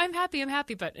like, yeah, I'm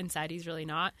happy. But inside he's really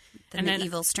not. And then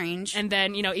evil Strange. And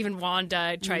then, even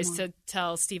Wanda tries to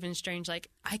tell Stephen Strange, like,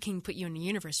 I can put you in a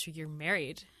universe where you're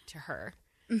married to her.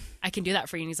 I can do that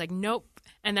for you. And he's like, nope.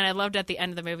 And then I loved at the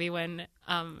end of the movie when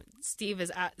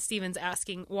Steven's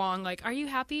asking Wong, like, are you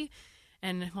happy?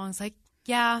 And Wong's like,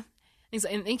 yeah.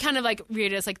 And he kind of like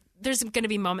reiterates, like, there's going to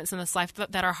be moments in this life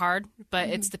that are hard, but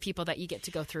it's the people that you get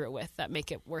to go through it with that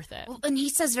make it worth it. Well, and he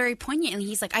says very poignantly,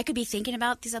 he's like, I could be thinking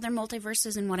about these other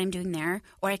multiverses and what I'm doing there,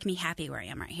 or I can be happy where I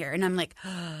am right here. And I'm like,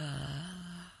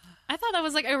 I thought that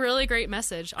was like a really great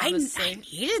message, honestly. I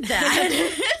needed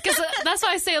that. Because that's why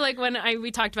I say, like, when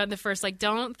we talked about in the first, like,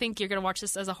 don't think you're going to watch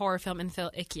this as a horror film and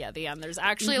feel icky at the end. There's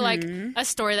actually, like, a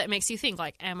story that makes you think,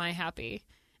 like, am I happy?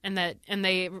 And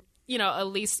they, at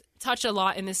least touch a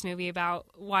lot in this movie about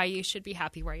why you should be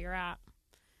happy where you're at.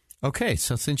 Okay,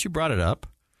 so since you brought it up,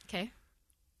 Okay.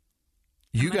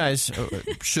 you guys,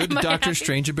 should Am I Doctor happy?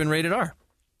 Strange have been rated R?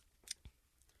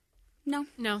 No.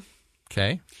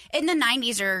 Okay. In the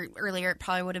 90s or earlier, it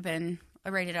probably would have been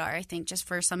a rated R, I think, just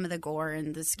for some of the gore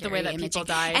and the scary way that imaging. people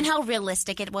died. And how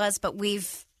realistic it was, but we're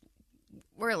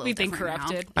a little We've been different now.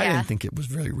 corrupted. I Yeah. didn't think it was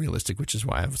very realistic, which is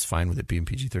why I was fine with it being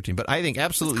PG-13. But I think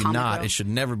absolutely comic not. book. It should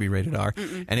never be rated R.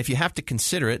 And if you have to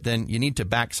consider it, then you need to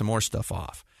back some more stuff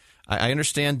off. I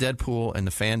understand Deadpool and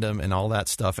the fandom and all that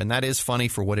stuff, and that is funny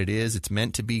for what it is. It's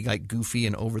meant to be like goofy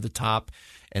and over the top,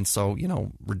 and so,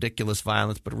 ridiculous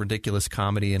violence, but ridiculous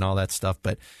comedy and all that stuff.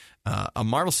 But a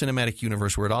Marvel Cinematic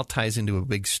Universe where it all ties into a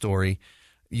big story,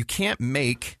 you can't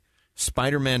make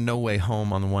Spider-Man No Way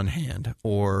Home on the one hand,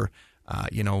 or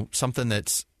something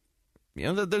that's,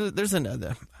 there's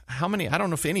how many, I don't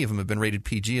know if any of them have been rated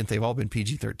PG and they've all been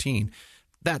PG-13.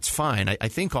 That's fine. I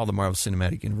think all the Marvel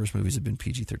Cinematic Universe movies have been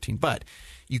PG-13. But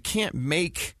you can't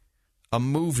make a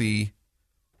movie,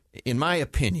 in my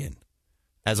opinion,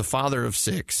 as a father of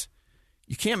 6,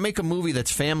 you can't make a movie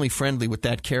that's family friendly with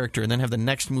that character and then have the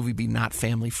next movie be not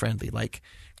family friendly. Like,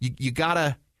 you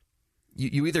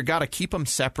either gotta keep them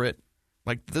separate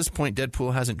Like, at this point,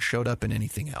 Deadpool hasn't showed up in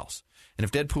anything else. And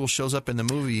if Deadpool shows up in the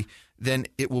movie, then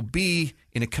it will be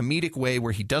in a comedic way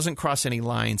where he doesn't cross any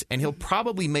lines, and he'll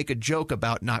probably make a joke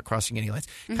about not crossing any lines,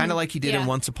 kind of like he did in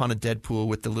Once Upon a Deadpool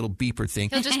with the little beeper thing,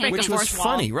 He'll just break which the was fourth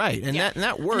funny, wall. right? And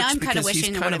that works I'm kinda because he's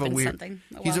wishing there kind of a would've been weird.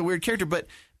 something. He's a weird character, but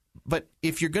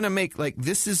if you're going to make, like,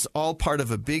 this is all part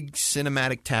of a big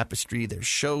cinematic tapestry. There's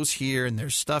shows here and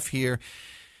there's stuff here.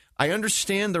 I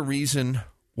understand the reason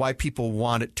why people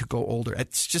want it to go older.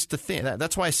 It's just the thing.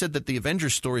 That's why I said that the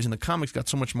Avengers stories in the comics got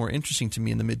so much more interesting to me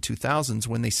in the mid-2000s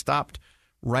when they stopped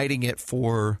writing it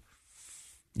for,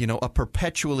 a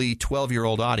perpetually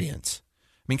 12-year-old audience.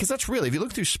 I mean, because that's really, if you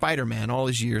look through Spider-Man all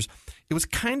these years, it was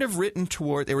kind of written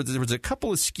toward, there was a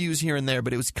couple of skews here and there,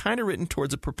 but it was kind of written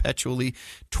towards a perpetually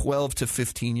 12 to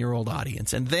 15-year-old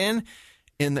audience. And then,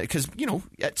 because,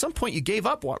 at some point you gave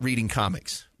up reading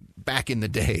comics. Back in the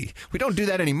day. We don't do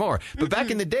that anymore. But back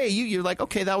in the day, you're like,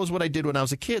 okay, that was what I did when I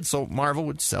was a kid. So Marvel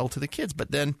would sell to the kids. But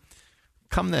then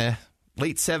come the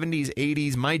late 70s,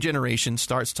 80s, my generation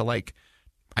starts to like,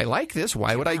 I like this.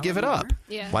 Why would I give it up?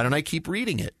 Yeah. Why don't I keep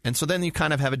reading it? And so then you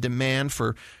kind of have a demand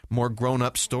for more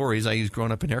grown-up stories. I use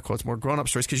grown-up in air quotes, more grown-up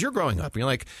stories, because you're growing up. You're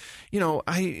like,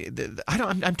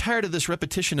 I'm tired of this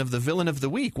repetition of the villain of the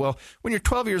week. Well, when you're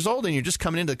 12 years old and you're just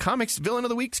coming into the comics, villain of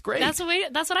the week's great. That's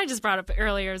what I just brought up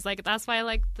earlier. Is like, that's why I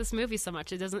like this movie so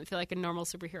much. It doesn't feel like a normal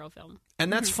superhero film.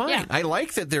 And that's fine. Yeah. I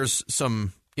like that there's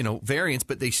some, variants,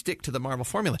 but they stick to the Marvel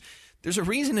formula. There's a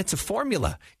reason it's a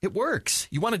formula. It works.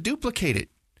 You want to duplicate it.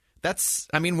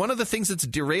 One of the things that's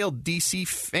derailed DC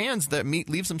fans that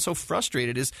leaves them so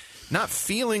frustrated is not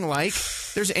feeling like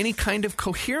there's any kind of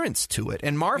coherence to it.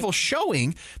 And Marvel's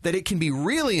showing that it can be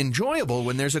really enjoyable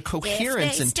when there's a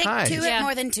coherence and tie. Stick to it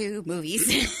more than 2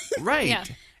 movies. Right. Yeah.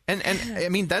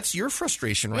 And that's your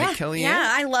frustration, right, Kellyanne? Yeah,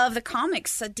 I love the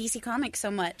comics, DC Comics so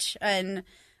much, and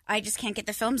I just can't get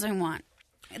the films I want.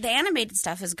 The animated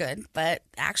stuff is good, but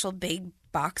actual big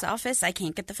box office, I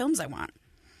can't get the films I want.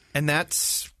 And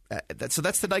that's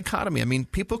the dichotomy. I mean,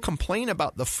 people complain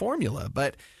about the formula,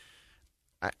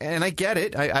 and I get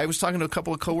it. I was talking to a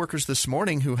couple of coworkers this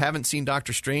morning who haven't seen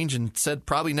Doctor Strange and said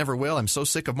probably never will. I'm so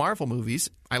sick of Marvel movies.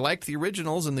 I liked the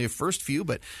originals and the first few,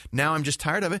 but now I'm just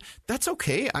tired of it. That's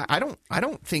okay. I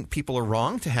don't think people are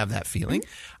wrong to have that feeling.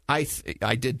 I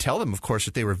did tell them, of course,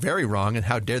 that they were very wrong and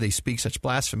how dare they speak such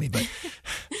blasphemy. But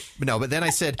but then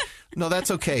I said, no,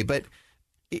 that's okay. But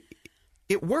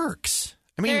it works.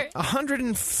 I mean,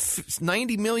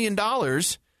 $190 million.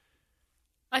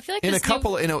 I feel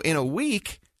like in a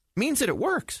week means that it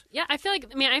works. Yeah, I feel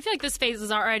like this phase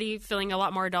is already feeling a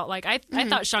lot more adult. Like I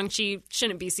thought Shang-Chi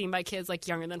shouldn't be seen by kids like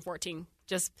younger than 14,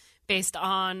 just based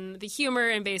on the humor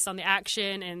and based on the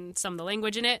action and some of the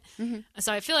language in it.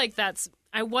 So I feel like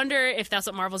I wonder if that's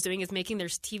what Marvel's doing, is making their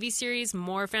TV series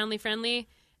more family friendly.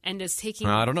 And is taking.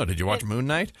 I don't know. Did you watch Moon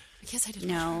Knight? Yes, I did.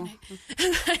 No.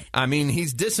 I mean,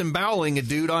 he's disemboweling a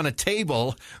dude on a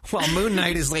table while Moon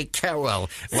Knight is like, well.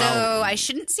 So I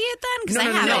shouldn't see it then? Because I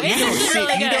No.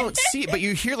 haven't. You don't see it, but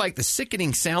you hear like the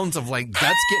sickening sounds of like guts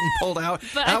getting pulled out.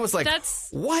 But I was like,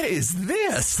 what is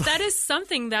this? That is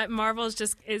something that Marvel's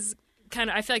just is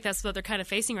kind of. I feel like that's what they're kind of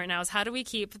facing right now. Is how do we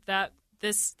keep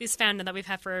this fandom that we've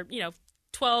had for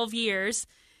 12 years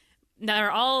that are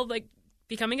all like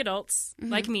becoming adults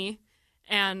like me,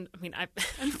 and I mean I'm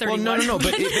 31. Well, no,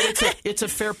 but it's a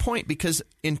fair point, because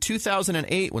in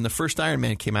 2008 when the first Iron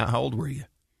Man came out, how old were you?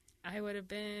 I would have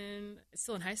been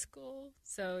still in high school,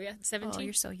 so 17. Oh,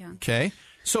 you're so young. Okay,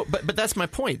 so but that's my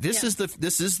point. This is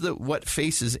the what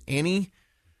faces any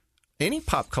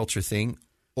pop culture thing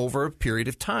over a period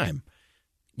of time.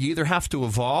 You either have to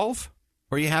evolve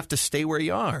or you have to stay where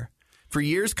you are. For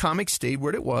years, comics stayed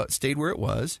where it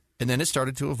was, and then it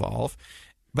started to evolve.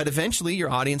 But eventually, your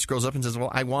audience grows up and says, well,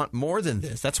 I want more than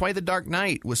this. That's why The Dark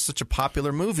Knight was such a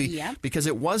popular movie, because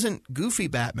it wasn't goofy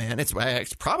Batman. It's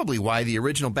probably why the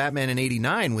original Batman in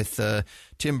 '89 with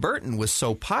Tim Burton was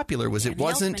so popular. It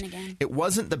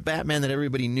wasn't the Batman that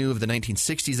everybody knew of the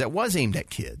 1960s that was aimed at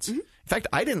kids. In fact,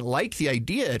 I didn't like the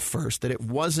idea at first that it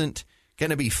wasn't going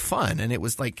to be fun, and it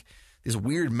was like this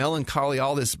weird melancholy,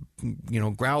 all this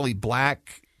growly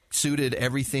black suited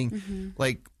everything.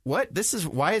 Like, what?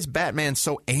 Why is Batman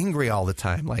so angry all the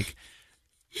time? Like,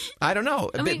 I don't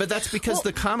know. But that's because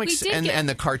the comics and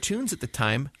the cartoons at the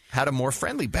time had a more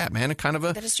friendly Batman and kind of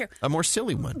that is true. A more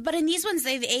silly one. But in these ones,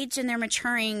 they've aged and they're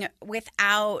maturing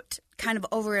without kind of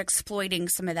over-exploiting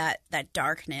some of that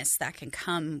darkness that can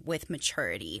come with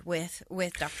maturity, with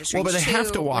Doctor Strange. Well, but they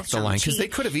have to walk the line, because Shang-Chi. they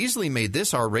could have easily made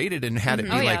this R-rated and had it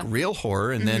be like real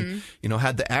horror, and then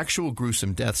had the actual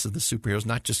gruesome deaths of the superheroes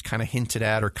not just kind of hinted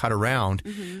at or cut around.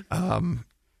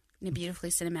 In a beautifully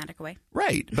cinematic way.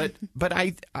 Right. But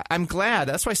I'm glad.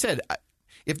 That's why I said,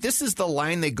 if this is the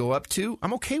line they go up to,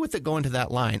 I'm okay with it going to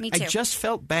that line. Me too. I just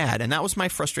felt bad, and that was my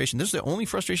frustration. This is the only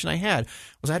frustration I had,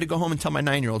 was I had to go home and tell my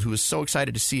 9-year-old, who was so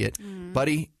excited to see it,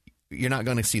 buddy, you're not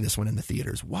going to see this one in the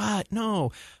theaters. What?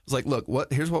 No. I was like, look,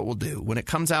 here's what we'll do. When it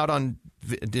comes out on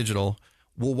digital,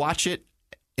 we'll watch it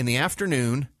in the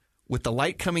afternoon with the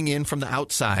light coming in from the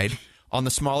outside on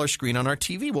the smaller screen on our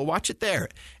TV. We'll watch it there.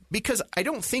 Because I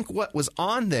don't think what was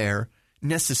on there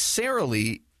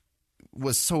necessarily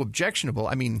was so objectionable.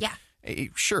 I mean,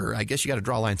 sure, I guess you got to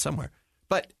draw a line somewhere.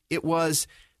 But it was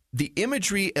the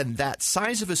imagery and that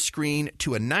size of a screen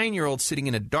to a 9-year-old sitting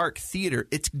in a dark theater,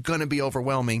 it's going to be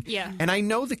overwhelming. Yeah. And I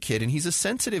know the kid, and he's a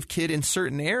sensitive kid in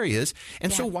certain areas.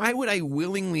 And so why would I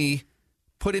willingly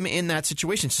put him in that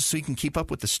situation just so he can keep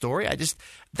up with the story?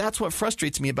 That's what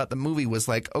frustrates me about the movie, was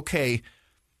like, okay,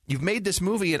 you've made this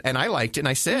movie, and I liked it, and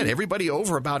I said everybody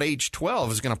over about age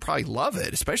 12 is going to probably love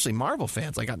it, especially Marvel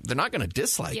fans. Like, they're not going to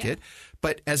dislike it.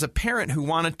 But as a parent who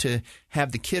wanted to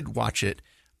have the kid watch it,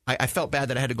 I felt bad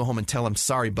that I had to go home and tell him,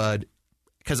 sorry, bud,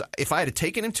 because if I had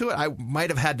taken him to it, I might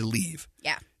have had to leave.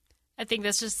 Yeah. I think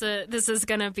this is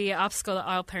going to be an obstacle that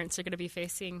all parents are going to be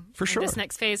facing For sure. this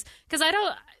next phase. Because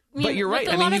But you're right.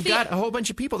 I mean, you've got a whole bunch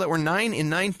of people that were 9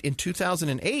 in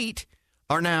 2008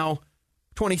 are now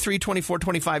 23, 24,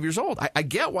 25 years old. I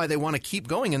get why they want to keep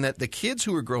going, and that the kids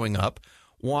who are growing up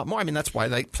want more. I mean, that's why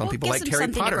some people liked Harry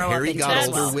Potter. Harry got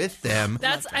older with them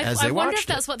as they watched I wonder if it.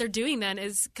 that's what they're doing then,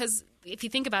 is because if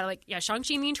you think about it,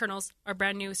 Shang-Chi and the Eternals are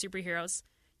brand new superheroes.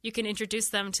 You can introduce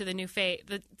them to the new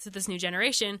to this new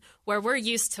generation, where we're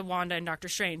used to Wanda and Doctor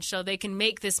Strange, so they can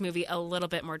make this movie a little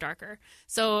bit more darker.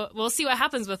 So we'll see what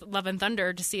happens with Love and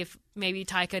Thunder to see if maybe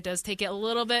Taika does take it a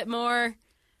little bit more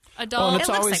adult. Well, and it's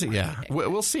always,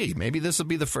 we'll see. Maybe this will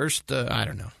be the first, I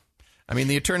don't know. I mean,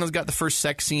 the Eternals got the first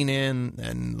sex scene in,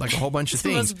 and like a whole bunch of it's the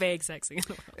things. most vague sex scene in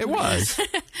the world. It was.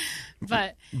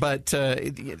 but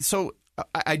so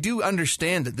I do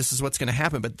understand that this is what's going to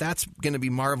happen, but that's going to be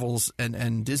Marvel's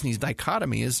and Disney's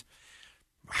dichotomy is,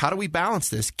 how do we balance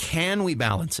this? Can we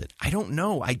balance it? I don't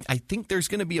know. I think there's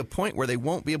going to be a point where they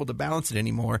won't be able to balance it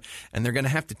anymore, and they're going to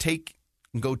have to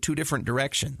go two different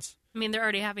directions. I mean, they're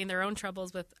already having their own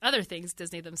troubles with other things,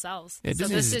 Disney themselves. Yeah, so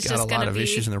Disney's this is got just a lot of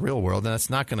issues in the real world, and that's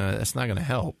not gonna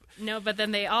help. No, but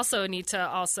then they also need to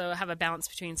have a balance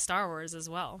between Star Wars as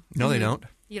well. No, they don't.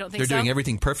 You don't think they're so? doing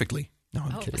everything perfectly. No,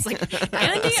 I'm kidding. It's like,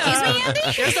 Andy, excuse me, Andy?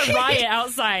 There's a riot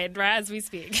outside right as we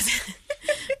speak.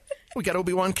 We got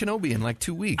Obi-Wan Kenobi in like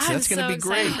 2 weeks. That's going to be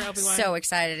great. So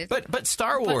excited. But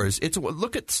Star Wars,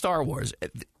 look at Star Wars.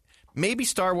 Maybe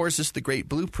Star Wars is the great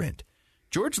blueprint.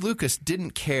 George Lucas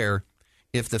didn't care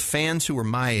if the fans who were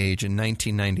my age in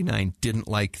 1999 didn't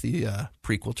like the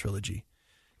prequel trilogy,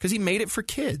 because he made it for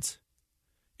kids.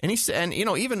 And he said, and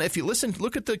even if you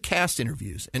look at the cast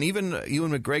interviews, and even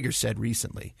Ewan McGregor said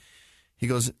recently, he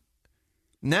goes,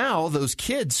 now those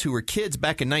kids who were kids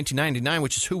back in 1999,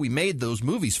 which is who we made those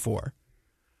movies for,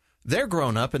 they're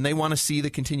grown up and they want to see the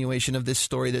continuation of this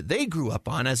story that they grew up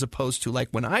on, as opposed to like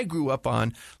when I grew up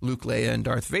on Luke, Leia, and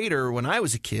Darth Vader when I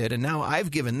was a kid, and now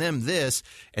I've given them this,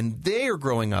 and they're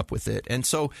growing up with it. And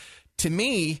so, to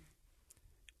me,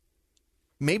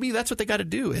 maybe that's what they got to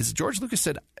do. Is George Lucas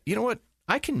said, you know what?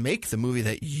 I can make the movie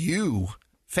that you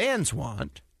fans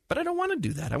want, but I don't want to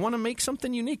do that. I want to make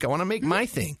something unique. I want to make my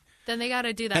thing. Then they got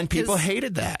to do that. And people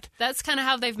hated that. That's kind of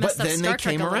how they've messed up Star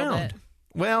Trek a little bit.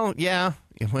 Well, yeah.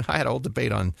 I had a whole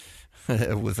debate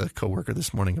with a coworker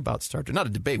this morning about Star Trek. Not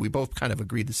a debate. We both kind of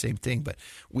agreed the same thing, but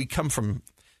we come from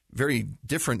very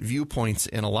different viewpoints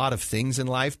in a lot of things in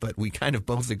life, but we kind of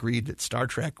both agreed that Star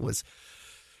Trek was...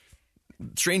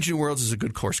 Strange New Worlds is a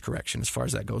good course correction as far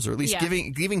as that goes, or at least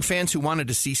giving fans who wanted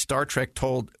to see Star Trek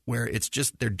told where it's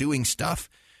just they're doing stuff,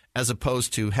 as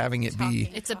opposed to having it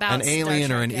be an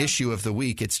alien or an issue of the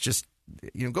week. It's just,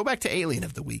 go back to Alien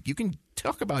of the Week. You can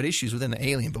talk about issues within the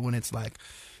Alien, but when it's like,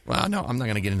 well, no, I'm not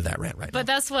going to get into that rant right now. But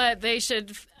that's what they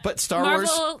should. But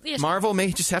Marvel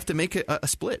may just have to make a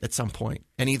split at some point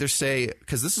and either say,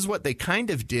 because this is what they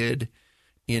kind of did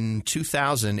in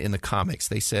 2000 in the comics.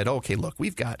 They said, okay, look,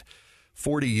 we've got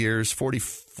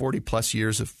 40 plus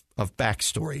years of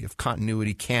backstory, of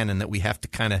continuity canon that we have to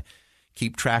kind of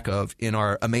keep track of in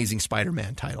our Amazing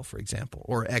Spider-Man title, for example,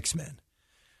 or X-Men.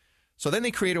 So then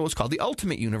they created what's called the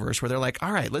Ultimate Universe, where they're like,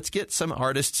 all right, let's get some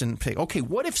artists and say, okay,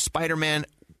 what if Spider-Man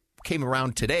came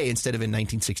around today instead of in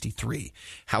 1963?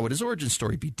 How would his origin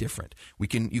story be different?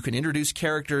 You can introduce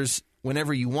characters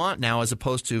whenever you want now, as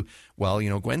opposed to, well,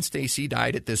 Gwen Stacy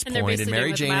died at this point, and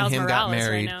Mary Jane and him got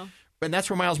married. Right, and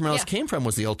that's where Miles Morales came from,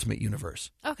 was the Ultimate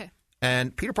Universe. Okay.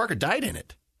 And Peter Parker died in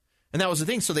it. And that was the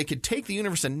thing. So they could take the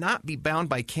universe and not be bound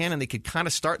by canon. They could kind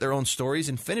of start their own stories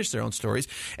and finish their own stories.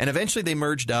 And eventually they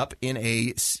merged up in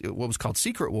what was called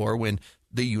Secret War when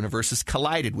the universes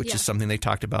collided, which is something they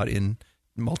talked about in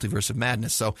Multiverse of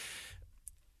Madness. So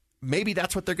maybe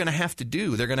that's what they're going to have to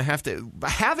do. They're going to have to,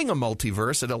 having a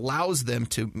multiverse, it allows them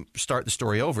to start the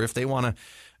story over if they want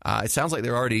to. It sounds like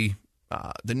they're already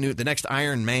the next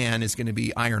Iron Man is going to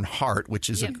be Iron Heart, which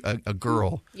is a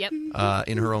girl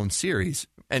in her own series,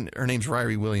 and her name's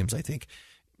Riri Williams, I think,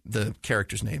 the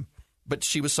character's name. But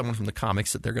she was someone from the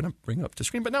comics that they're going to bring up to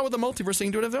screen. But now with the multiverse, they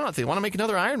can do whatever they want. If they want to make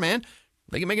another Iron Man,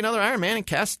 they can make another Iron Man and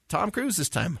cast Tom Cruise this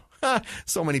time.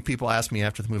 So many people ask me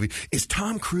after the movie, is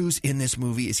Tom Cruise in this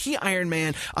movie? Is he Iron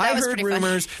Man? I heard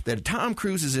rumors that Tom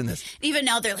Cruise is in this. Even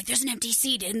now they're like, there's an empty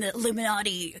seat in the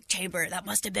Illuminati chamber. That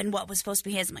must have been what was supposed to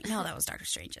be his. I'm like, no, that was Doctor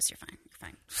Strange's. You're fine. You're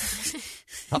fine.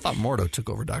 I thought Mordo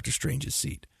took over Doctor Strange's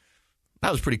seat.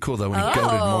 That was pretty cool, though, when he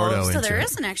goaded Mordo into it. So there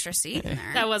is an extra seat in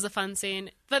there. That was a fun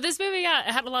scene. But this movie, it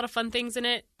had a lot of fun things in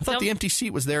it. I thought the empty seat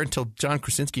was there until John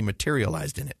Krasinski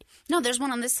materialized in it. No, there's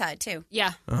one on this side, too.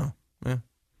 Yeah. Oh, yeah.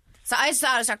 So I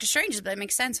thought it was Doctor Strange's, but it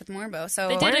makes sense with Morbo.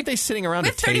 So why aren't they sitting around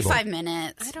a table? 35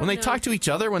 minutes. When they talk to each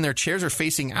other, when their chairs are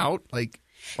facing out, like,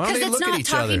 why don't they look at each other? Because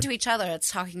it's not talking to each other.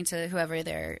 It's talking to whoever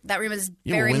they're... That room is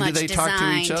very when much do they designed talk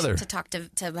to each other?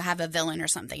 to have a villain or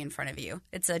something in front of you.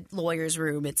 It's a lawyer's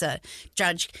room. It's a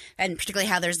judge. And particularly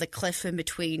how there's the cliff in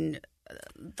between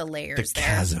the layers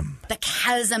there. The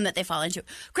chasm that they fall into.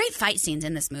 Great fight scenes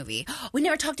in this movie. We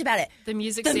never talked about it. The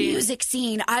music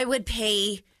scene. I would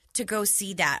pay to go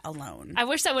see that alone. I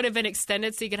wish that would have been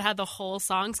extended so you could have the whole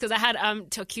songs, because I had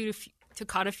Toccata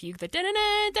Fugue, the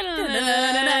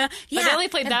da-na-na, but they only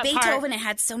played that Beethoven, part. Beethoven, it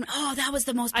had so many. Oh, that was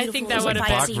the most beautiful I think that would have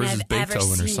fight Bach scene versus I've Beethoven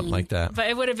ever seen. or something like that. But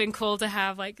it would have been cool to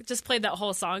have just played that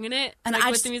whole song in it, and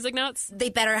with the music notes. They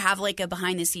better have a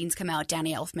behind the scenes come out.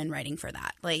 Danny Elfman writing for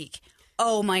that.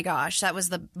 Oh my gosh, that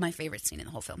was my favorite scene in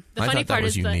the whole film. The funny part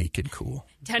is unique and cool.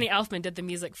 Danny Elfman did the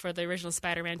music for the original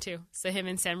Spider-Man too, so him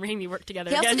and Sam Raimi worked together.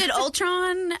 He again. also did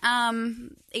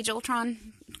Ultron, Age of Ultron.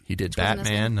 He did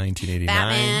Batman, 1989.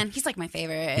 Batman, he's my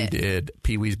favorite. He did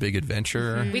Pee-wee's Big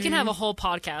Adventure. Mm-hmm. We can have a whole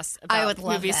podcast about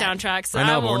movie soundtracks. I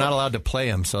know, but we're not allowed to play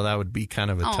them, so that would be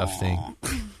kind of a tough thing.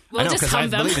 We'll I know, because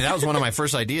believe me, that was one of my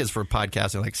first ideas for a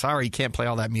podcast. They're like, sorry, you can't play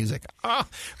all that music. Oh,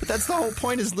 but that's the whole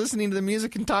point, is listening to the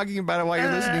music and talking about it while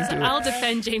you're listening to it. I'll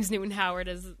defend James Newton Howard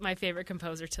as my favorite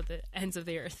composer to the ends of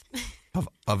the earth.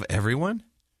 Of everyone?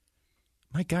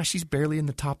 My gosh, he's barely in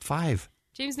the top 5.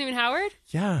 James Newton Howard?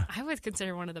 Yeah. I would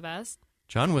consider one of the best.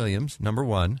 John Williams, number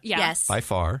 1. Yeah. Yes. By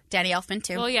far. Danny Elfman,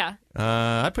 too. Well, yeah.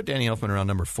 I put Danny Elfman around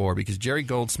number 4 because Jerry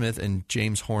Goldsmith and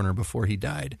James Horner before he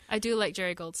died. I do like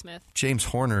Jerry Goldsmith. James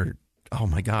Horner, oh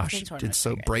my gosh, did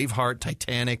so Braveheart,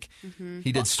 Titanic. Mm-hmm.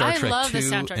 He did Star Trek 2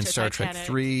 and Star Titanic. Trek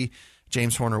 3.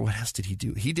 James Horner, what else did he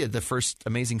do? He did the first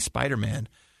Amazing Spider-Man,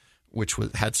 which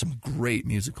had some great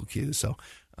musical cues. So,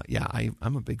 I'm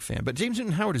a big fan. But James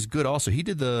Newton Howard is good also. He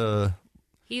did the...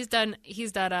 He's done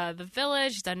The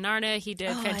Village. He's done Narnia. He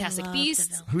did Fantastic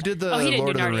Beasts. Who did the he didn't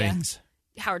Lord do of the Narnia. Rings?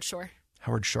 Howard Shore.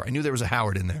 Howard Shore. I knew there was a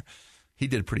Howard in there. He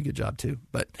did a pretty good job too.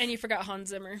 And you forgot Hans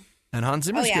Zimmer. And Hans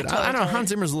Zimmer's good. Totally, I don't know. Hans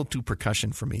Zimmer's a little too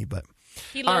percussion for me, but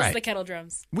he loves the kettle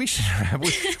drums. We should.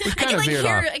 We've kind of veered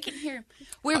off. I can hear.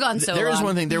 We've gone so There long. is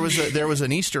one thing. There was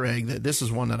an Easter egg. This is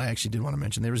one that I actually did want to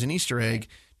mention. There was an Easter egg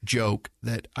joke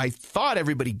that I thought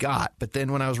everybody got, but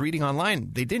then when I was reading online,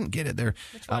 they didn't get it.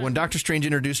 When Doctor Strange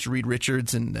introduced Reed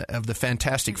Richards of the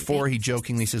Fantastic Four, he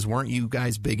jokingly says, "Weren't you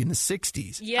guys big in the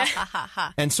 '60s?" Yeah.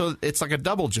 And so it's like a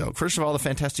double joke. First of all, the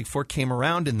Fantastic Four came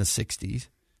around in the '60s.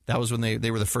 That was when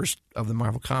they were the first of the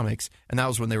Marvel comics, and that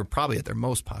was when they were probably at their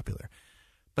most popular.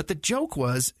 But the joke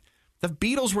was, the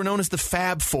Beatles were known as the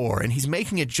Fab Four, and he's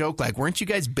making a joke like, weren't you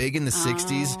guys big in the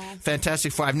 60s?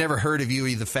 Fantastic Four. I've never heard of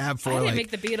you, the Fab Four. I didn't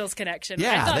make the Beatles connection.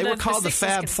 Yeah, they were called the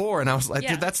Fab Four, and I was like,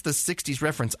 that's the 60s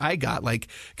reference I got.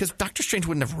 Because Doctor Strange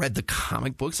wouldn't have read the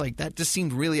comic books. That just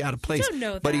seemed really out of place. Don't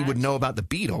know that. But he would know about the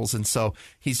Beatles, and so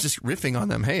he's just riffing on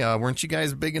them. Hey, weren't you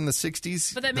guys big in the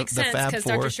 60s? But that makes sense, because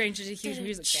Doctor Strange is a huge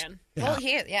music fan. Yeah. Well,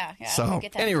 yeah. So,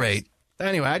 anyway,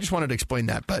 I just wanted to explain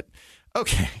that, but...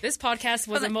 Okay. This podcast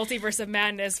was a multiverse of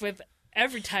madness with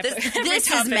every type of This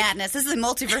is madness. This is a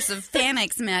multiverse of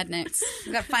Fanix madness.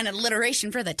 We've got to find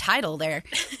alliteration for the title there.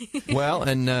 Well,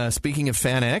 and speaking of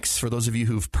FanX, for those of you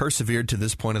who've persevered to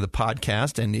this point of the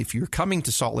podcast, and if you're coming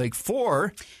to Salt Lake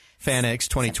for FanX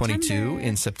 2022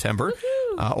 in September,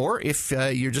 or if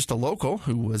you're just a local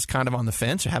who was kind of on the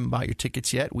fence or haven't bought your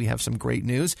tickets yet, we have some great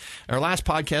news. Our last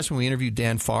podcast, when we interviewed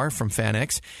Dan Farr from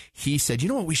FanX, he said, you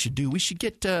know what we should do? We should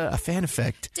get a Fan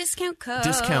Effect discount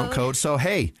code. So,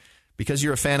 hey, because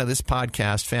you're a fan of this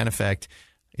podcast, Fan Effect,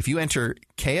 if you enter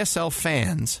KSL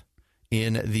Fans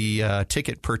in the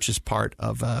ticket purchase part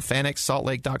of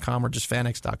fanxsaltlake.com or just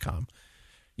fanx.com,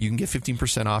 you can get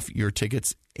 15% off your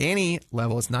tickets, any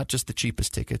level. It's not just the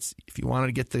cheapest tickets. If you wanted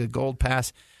to get the Gold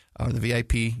Pass or the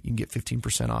VIP, you can get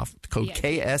 15% off. The code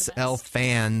KSL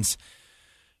Fans.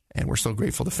 And we're so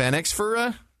grateful to FanX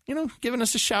for, giving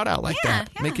us a shout out like that,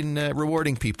 making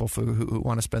rewarding people who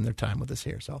want to spend their time with us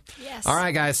here. So, all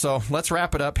right, guys. So let's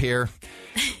wrap it up here.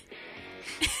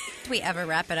 Do we ever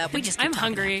wrap it up? We just. I'm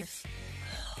hungry.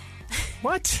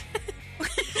 What?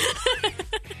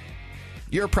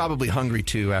 You're probably hungry,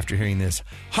 too, after hearing this.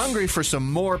 Hungry for some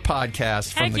more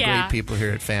podcasts from the great people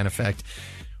here at Fan Effect.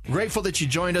 Grateful that you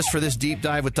joined us for this deep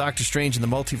dive with Doctor Strange in the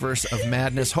Multiverse of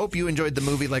Madness. Hope you enjoyed the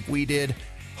movie like we did.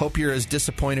 Hope you're as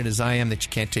disappointed as I am that you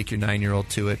can't take your 9-year-old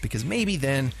to it, because maybe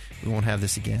then we won't have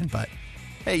this again. But,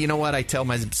 hey, you know what? I tell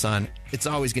my son, it's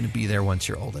always going to be there once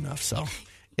you're old enough, so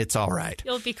it's all right.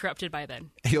 You'll be corrupted by then.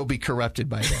 He'll be corrupted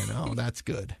by then. Oh, that's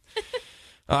good.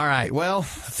 All right. Well,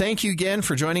 thank you again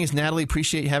for joining us, Natalie.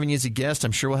 Appreciate having you as a guest.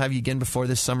 I'm sure we'll have you again before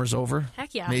this summer's over.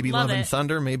 Heck yeah. Maybe Love and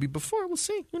Thunder. Maybe before. We'll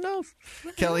see. Who knows?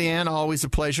 Kellyanne, always a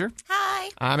pleasure. Hi.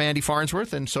 I'm Andy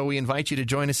Farnsworth, and so we invite you to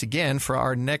join us again for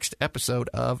our next episode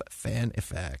of Fan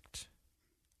Effect.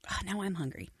 Oh, now I'm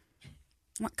hungry.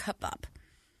 I want kebab.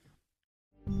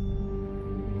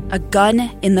 A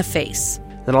gun in the face.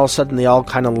 Then all of a sudden, they all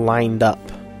kind of lined up.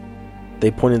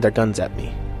 They pointed their guns at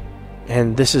me.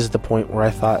 And this is the point where I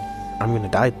thought, I'm going to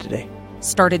die today.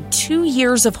 Started 2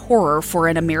 years of horror for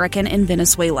an American in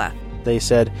Venezuela. They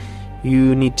said,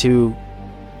 you need to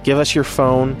give us your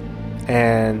phone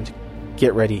and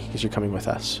get ready because you're coming with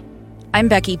us. I'm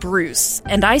Becky Bruce,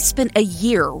 and I spent a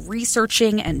year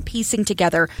researching and piecing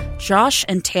together Josh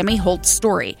and Tammy Holt's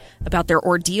story about their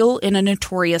ordeal in a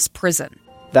notorious prison.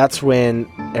 That's when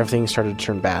everything started to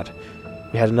turn bad.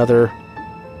 We had another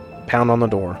pound on the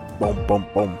door. Boom, boom,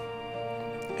 boom.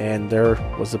 And there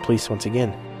was the police once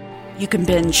again. You can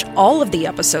binge all of the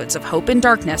episodes of Hope and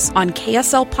Darkness on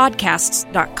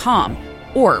KSLPodcasts.com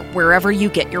or wherever you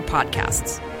get your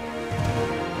podcasts.